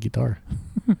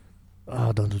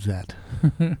 Oh, don't do that.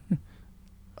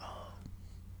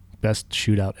 Best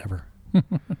shootout ever.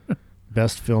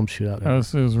 Best film shootout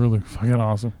ever. It was really fucking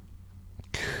awesome.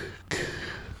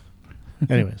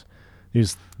 Anyways,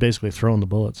 he's basically throwing the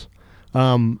bullets.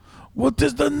 What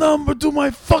is the number to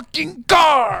my fucking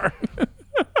car?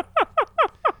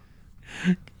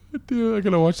 Dude, I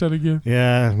gotta watch that again.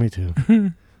 Yeah, me too.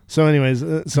 So anyways,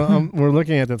 we're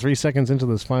looking at the 3 seconds into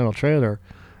this final trailer,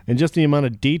 and just the amount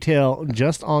of detail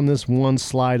just on this one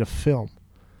slide of film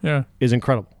is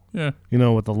incredible. Yeah.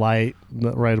 With the light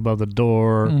right above the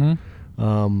door,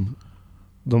 Mm-hmm.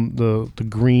 The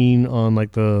green on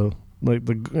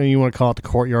you want to call it the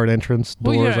courtyard entrance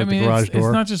doors, the garage door.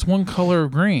 It's not just one color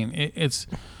of green. It's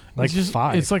just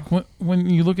 5. It's like when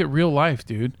you look at real life,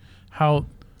 dude, how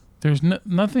there's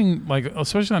nothing like,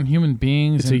 especially on human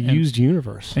beings. It's a used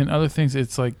universe. And other things,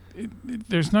 it's like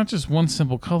there's not just one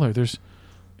simple color.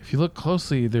 If you look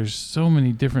closely, there's so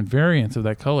many different variants of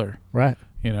that color. Right.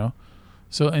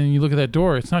 So, and you look at that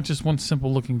door, it's not just one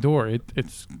simple looking door. It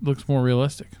looks more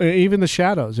realistic. Even the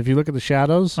shadows. If you look at the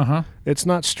shadows, it's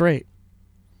not straight.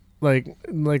 Like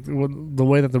the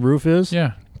way that the roof is.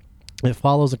 Yeah. It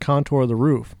follows the contour of the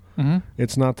roof. Mm-hmm.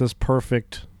 It's not this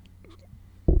perfect,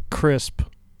 crisp,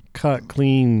 cut,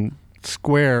 clean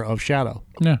square of shadow.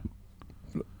 Yeah.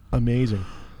 Amazing.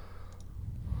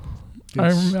 I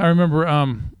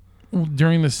remember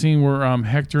during the scene where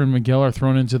Hector and Miguel are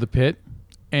thrown into the pit,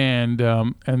 and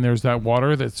there's that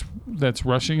water that's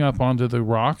rushing up onto the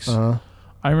rocks.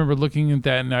 I remember looking at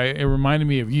that, and it reminded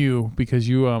me of you, because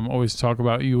you always talk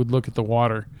about, you would look at the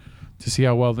water to see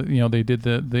how well they did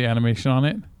the animation on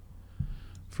it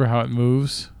for how it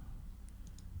moves.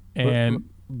 And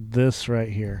this right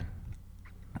here,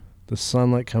 the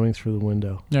sunlight coming through the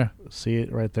window. Yeah. See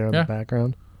it right there in the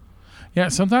background? Yeah,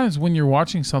 sometimes when you're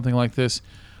watching something like this,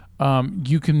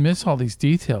 you can miss all these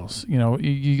details.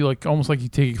 You like almost like you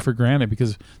take it for granted,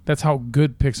 because that's how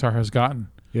good Pixar has gotten.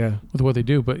 Yeah. With what they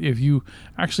do. But if you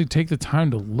actually take the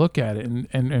time to look at it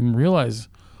and realize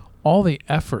all the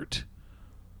effort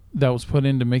that was put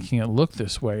into making it look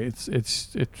this way, it's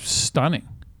stunning.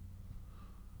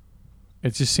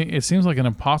 It seems like an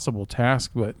impossible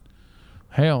task, but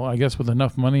hell, I guess with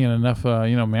enough money and enough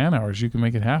man hours, you can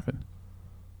make it happen.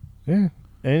 Yeah.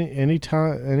 Any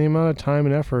amount of time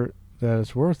and effort that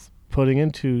it's worth putting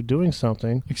into doing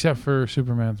something. Except for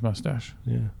Superman's mustache.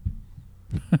 Yeah.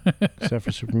 Except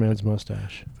for Superman's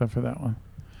mustache. Except for that one.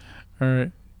 All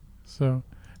right. So,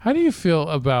 how do you feel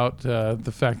about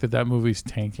the fact that movie's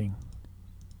tanking?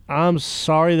 I'm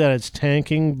sorry that it's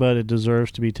tanking, but it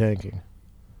deserves to be tanking.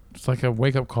 It's like a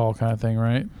wake-up call kind of thing,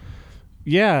 right?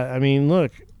 Yeah. I mean,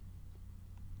 look.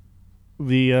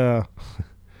 The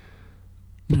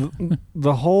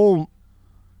whole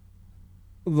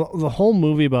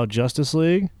movie about Justice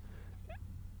League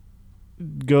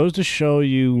goes to show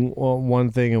you one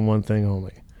thing and one thing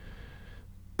only.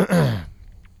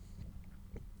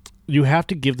 You have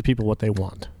to give the people what they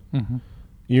want. Mm-hmm.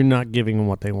 You're not giving them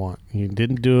what they want. You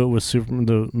didn't do it with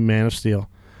the Man of Steel.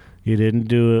 You didn't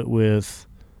do it with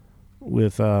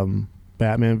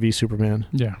Batman v Superman,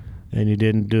 Yeah. and you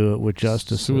didn't do it with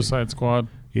Justice League. Suicide Squad.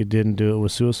 You didn't do it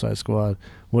with Suicide Squad.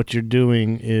 What you're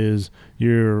doing is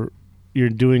you're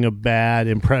doing a bad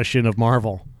impression of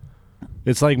Marvel.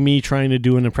 It's like me trying to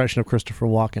do an impression of Christopher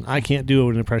Walken. I can't do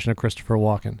an impression of Christopher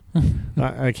Walken.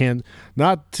 I can't,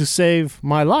 not to save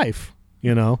my life,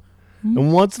 you know.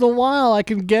 And once in a while I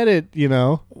can get it, you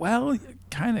know. Well, you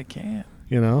kind of can.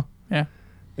 You know. Yeah.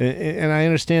 And I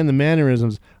understand the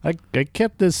mannerisms. I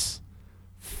kept this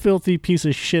filthy piece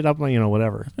of shit up my, you know,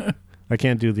 whatever. I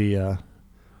can't do the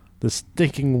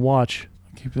stinking watch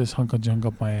Keep this hunk of junk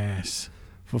up my ass.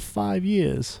 for 5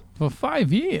 years. For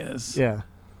 5 years? Yeah.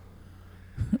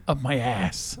 Up my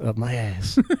ass. Up my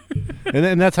ass.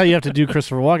 and that's how you have to do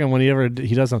Christopher Walken whenever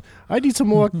he does something. I need some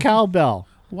more cowbell.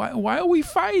 Why are we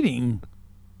fighting?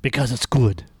 Because it's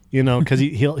good. You know, because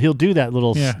he'll do that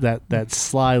little that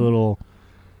sly little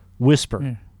whisper.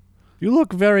 Yeah. You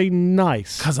look very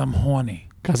nice. Because I'm horny.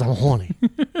 Because I'm horny.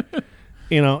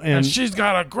 You know, And she's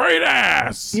got a great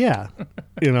ass. yeah,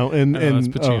 you know, and that's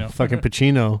Pacino. fucking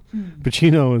Pacino.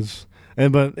 Pacino is,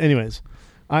 but anyways,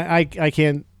 I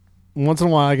can't. Once in a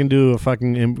while, I can do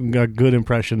a good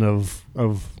impression of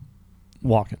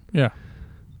Walken. Yeah.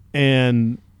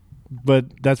 But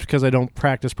that's because I don't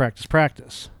practice.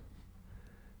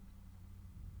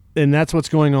 And that's what's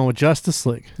going on with Justice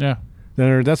League. Yeah.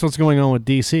 That's what's going on with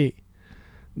DC.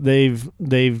 They've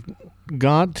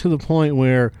got to the point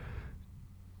where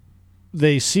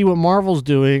they see what Marvel's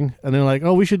doing, and they're like,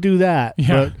 "Oh, we should do that."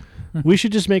 Yeah. But we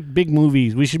should just make big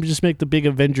movies. We should just make the big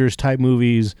Avengers type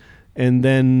movies, and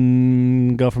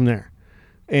then go from there.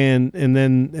 And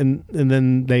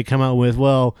then they come out with,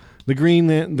 well, the Green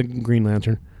Lantern, the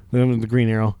Green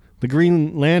Arrow, the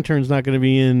Green Lantern's not going to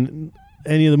be in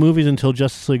any of the movies until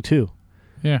Justice League 2.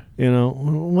 Yeah. You know,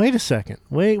 wait a second.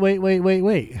 Wait.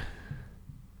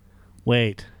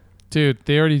 Dude,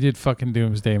 they already did fucking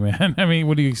Doomsday, man. I mean,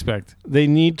 what do you expect? They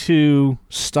need to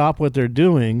stop what they're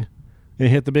doing and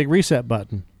hit the big reset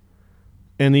button.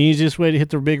 And the easiest way to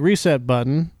hit the big reset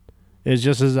button is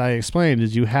just as I explained,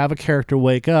 is you have a character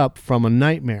wake up from a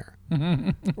nightmare.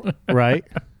 Right?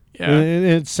 Yeah. And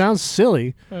it sounds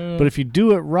silly, but if you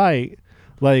do it right,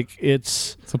 like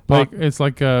it's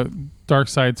like a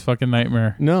Darkseid's fucking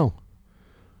nightmare. No.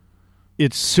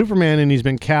 It's Superman, and he's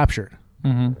been captured.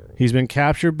 Mm-hmm. He's been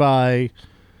captured by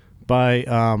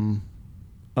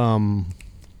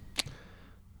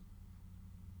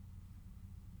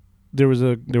there was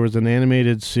an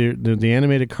animated the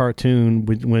animated cartoon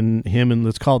when him and,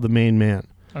 let's call it the main man.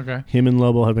 Okay. Him and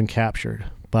Lobo have been captured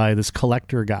by this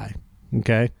collector guy.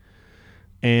 Okay.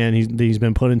 And he's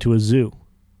been put into a zoo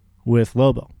with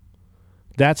Lobo.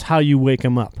 That's how you wake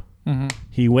him up. Mm-hmm.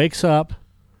 He wakes up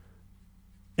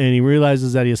and he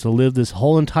realizes that he has to live this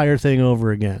whole entire thing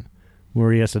over again,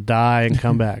 where he has to die and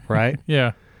come back, right?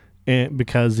 Yeah. And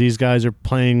because these guys are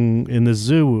playing in the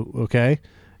zoo, okay?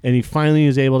 And he finally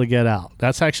is able to get out.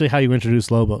 That's actually how you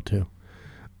introduce Lobo too.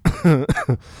 And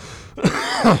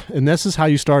this is how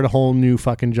you start a whole new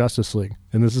fucking Justice League.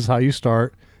 And this is how you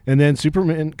start. And then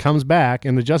Superman comes back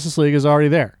and the Justice League is already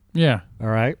there. Yeah. All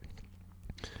right.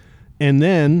 And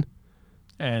then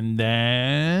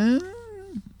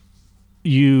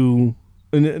you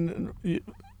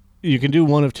can do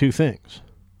one of two things.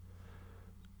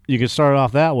 You can start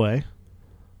off that way,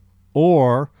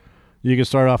 or you can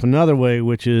start off another way,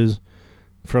 which is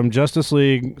from Justice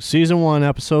League Season 1,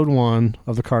 Episode 1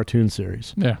 of the cartoon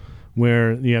series. Yeah.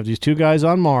 Where you have these two guys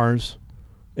on Mars,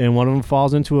 and one of them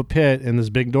falls into a pit, and this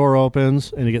big door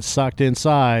opens, and he gets sucked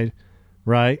inside,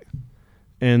 right?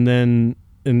 And then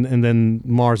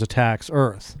Mars attacks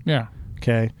Earth. Yeah.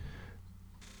 Okay.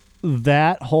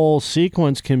 That whole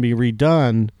sequence can be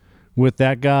redone with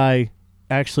that guy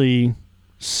actually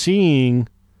seeing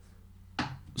the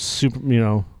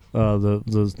Superman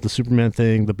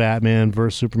thing, the Batman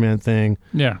versus Superman thing.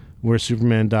 Yeah. Where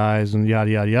Superman dies and yada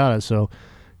yada yada. So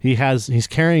he's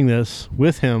carrying this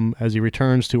with him as he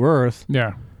returns to Earth.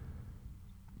 Yeah.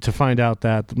 To find out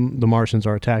that the Martians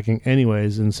are attacking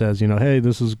anyways, and says, hey,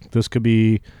 this could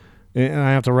be, and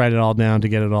I have to write it all down to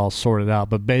get it all sorted out.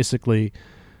 But basically,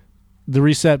 the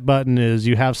reset button is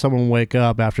you have someone wake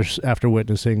up after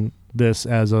witnessing this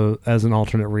as an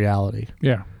alternate reality.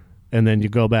 Yeah. And then you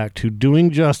go back to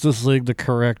doing Justice League the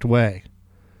correct way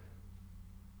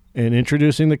and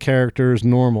introducing the characters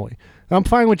normally. I'm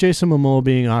fine with Jason Momoa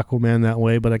being Aquaman that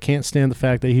way, but I can't stand the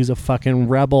fact that he's a fucking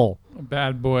rebel. A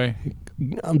bad boy.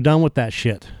 I'm done with that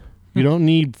shit. You don't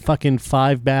need fucking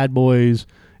 5 bad boys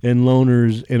and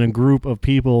loners in a group of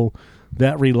people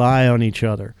that rely on each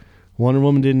other. Wonder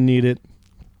Woman didn't need it.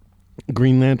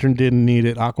 Green Lantern didn't need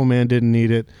it. Aquaman didn't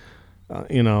need it.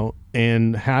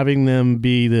 And having them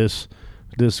be this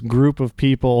group of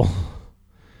people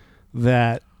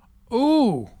that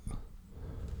Ooh.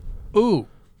 The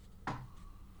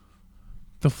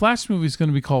Flash movie is going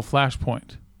to be called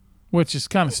Flashpoint, which is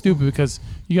kind of stupid because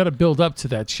you got to build up to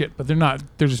that shit, but they're not.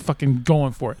 They're just fucking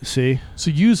going for it. see.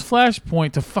 So use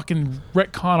Flashpoint to fucking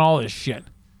retcon all this shit.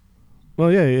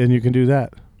 Well, yeah, and you can do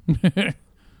that.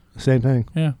 Same thing.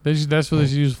 Yeah, that's what they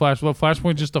should use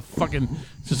Flashpoint just to fucking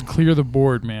just clear the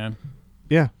board, man.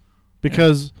 Yeah,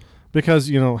 because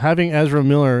having Ezra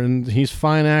Miller, and he's a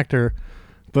fine actor,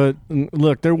 but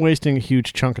look, they're wasting a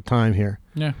huge chunk of time here.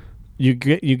 Yeah. You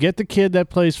get the kid that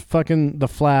plays fucking the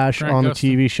Flash Grant on Gustin.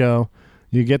 the TV show.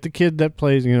 You get the kid that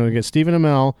plays, you get Stephen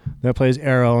Amell that plays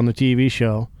Arrow on the TV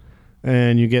show,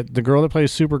 and you get the girl that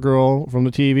plays Supergirl from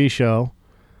the TV show,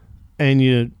 and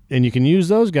you can use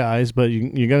those guys, but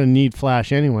you're gonna need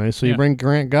Flash anyway. So you bring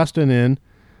Grant Gustin in,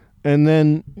 and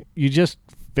then you just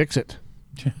fix it.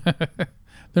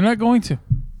 They're not going to.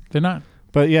 They're not.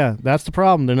 But yeah, that's the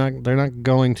problem. They're not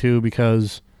going to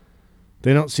because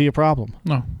they don't see a problem.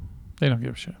 No, they don't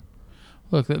give a shit.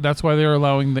 Look, that's why they're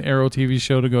allowing the Arrow TV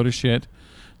show to go to shit.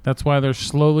 That's why they're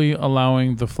slowly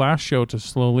allowing the Flash show to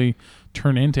slowly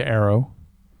turn into Arrow,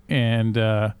 and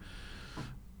look,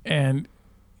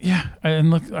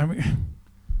 I mean,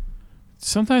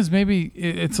 sometimes maybe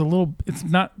it's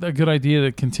not a good idea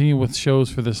to continue with shows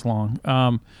for this long,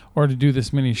 or to do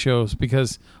this many shows,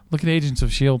 because look at Agents of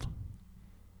S.H.I.E.L.D.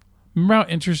 Remember how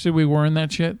interested we were in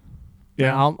that shit?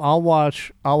 Yeah, I'll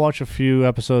watch a few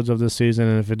episodes of this season,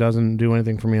 and if it doesn't do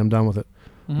anything for me, I'm done with it.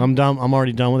 Mm-hmm. I'm done. I'm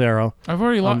already done with Arrow. I've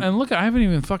already and look, I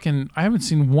haven't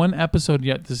seen one episode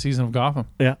yet this season of Gotham.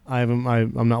 Yeah,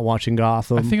 I'm not watching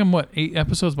Gotham. I think I'm 8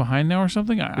 episodes behind now or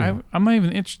something. I'm not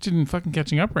even interested in fucking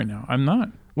catching up right now. I'm not.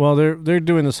 Well, they're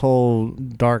doing this whole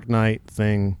Dark Knight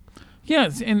thing. Yeah,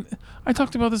 and I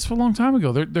talked about this for a long time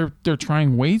ago. They're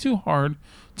trying way too hard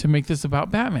to make this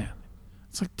about Batman.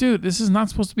 It's like, dude, this is not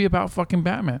supposed to be about fucking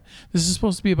Batman. This is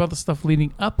supposed to be about the stuff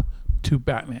leading up to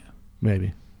Batman.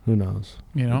 Maybe. Who knows?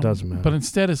 It doesn't matter. But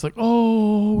instead, it's like,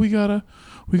 oh, we gotta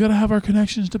have our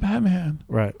connections to Batman.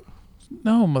 Right.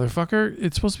 No, motherfucker,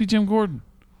 it's supposed to be Jim Gordon,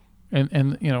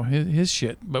 and his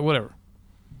shit. But whatever.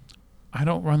 I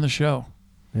don't run the show.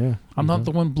 Yeah. I'm not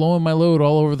the one blowing my load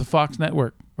all over the Fox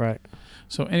network. Right.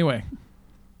 So anyway,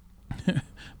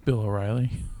 Bill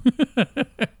O'Reilly.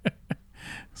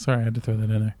 Sorry, I had to throw that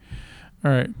in there.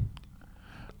 All right.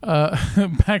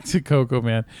 Back to Coco,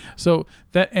 man. So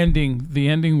the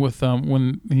ending with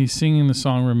when he's singing the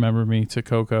song "Remember Me" to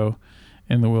Coco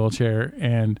in the wheelchair,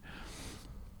 and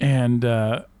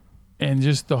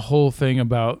just the whole thing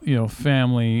about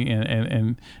family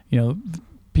and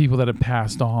people that have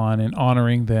passed on and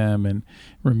honoring them and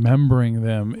remembering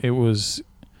them. It was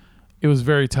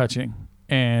very touching,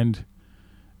 and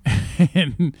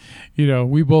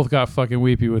we both got fucking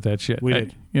weepy with that shit. We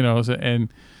did.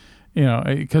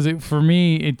 Because for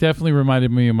me, it definitely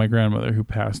reminded me of my grandmother who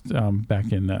passed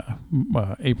back in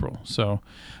April. So,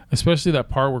 especially that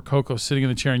part where Coco's sitting in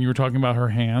the chair and you were talking about her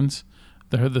hands,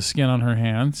 the skin on her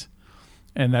hands,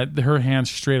 and that her hands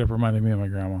straight up reminded me of my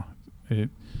grandma.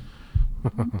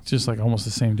 Just like almost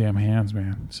the same damn hands,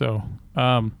 man. So,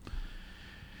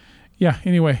 yeah.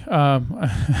 Anyway,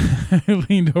 I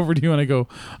leaned over to you and I go,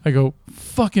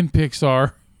 fucking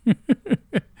Pixar.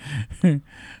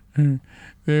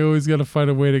 They always got to find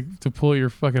a way to pull at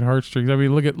your fucking heartstrings. I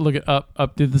mean, look at Up.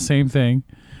 Up did the same thing.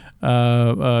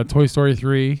 Toy Story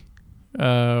 3.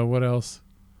 What else?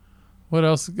 What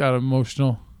else got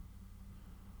emotional?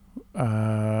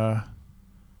 I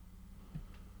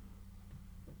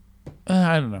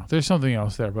don't know. There's something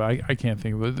else there, but I can't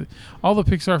think of it. All the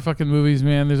Pixar fucking movies,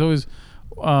 man. There's always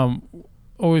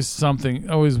something.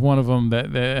 Always one of them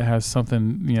that has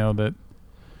something that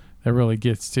really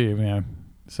gets to you, man.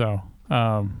 So.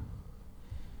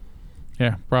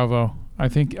 Yeah, bravo. I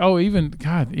think. Oh, even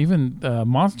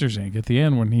Monsters Inc. at the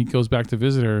end when he goes back to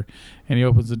visit her, and he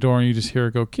opens the door and you just hear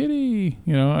her go, "Kitty."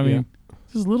 I mean,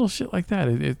 just little shit like that.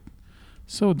 It's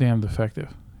so damned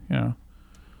effective.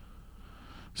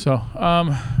 So, all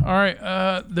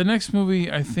right. The next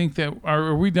movie, I think that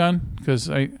are we done? Because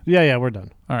Yeah, we're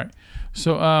done. All right.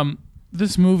 So,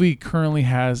 this movie currently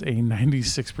has a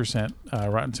 96%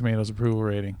 Rotten Tomatoes approval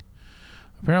rating.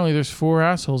 Apparently there's 4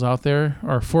 assholes out there,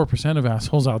 or 4% of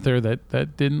assholes out there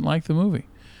that didn't like the movie,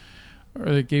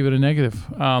 or that gave it a negative.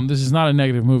 This is not a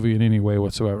negative movie in any way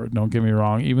whatsoever. Don't get me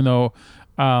wrong. Even though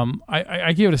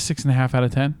I gave it a 6.5 out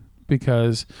of 10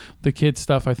 because the kid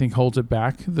stuff I think holds it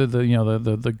back.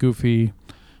 The goofy,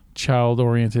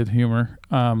 child-oriented humor.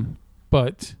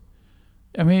 But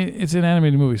I mean, it's an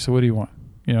animated movie, so what do you want?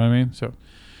 You know what I mean? So,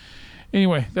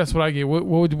 anyway, that's what I gave.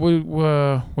 What'd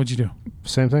you do?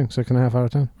 Same thing, 6.5 out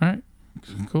of 10. All right,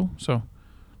 cool. So,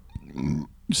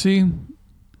 see,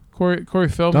 Corey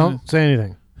Feldman. Don't say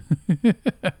anything.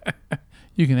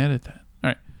 You can edit that. All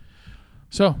right.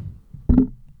 So, a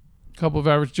couple of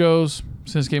Average Joes,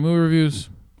 Sensei Movie Reviews.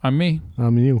 I'm me.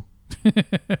 I'm you.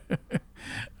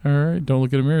 All right. Don't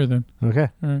look at a mirror then. Okay.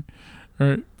 All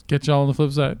right. Catch y'all on the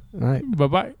flip side. All right.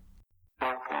 Bye-bye.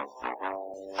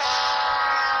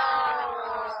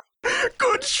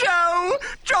 Good show!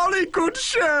 Jolly good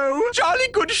show! Jolly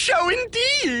good show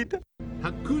indeed!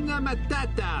 Hakuna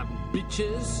Matata,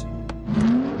 bitches.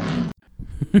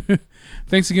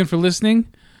 Thanks again for listening.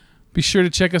 Be sure to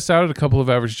check us out at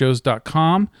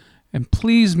acoupleofaveragejoes.com. And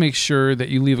please make sure that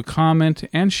you leave a comment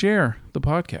and share the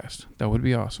podcast. That would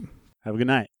be awesome. Have a good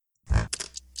night.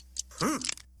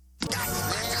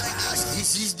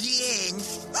 This is the end.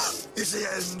 It's the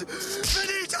end.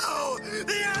 Finito!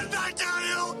 The end, I tell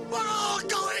you! We're all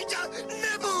going to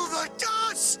nibble the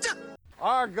dust!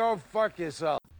 Or go fuck yourself.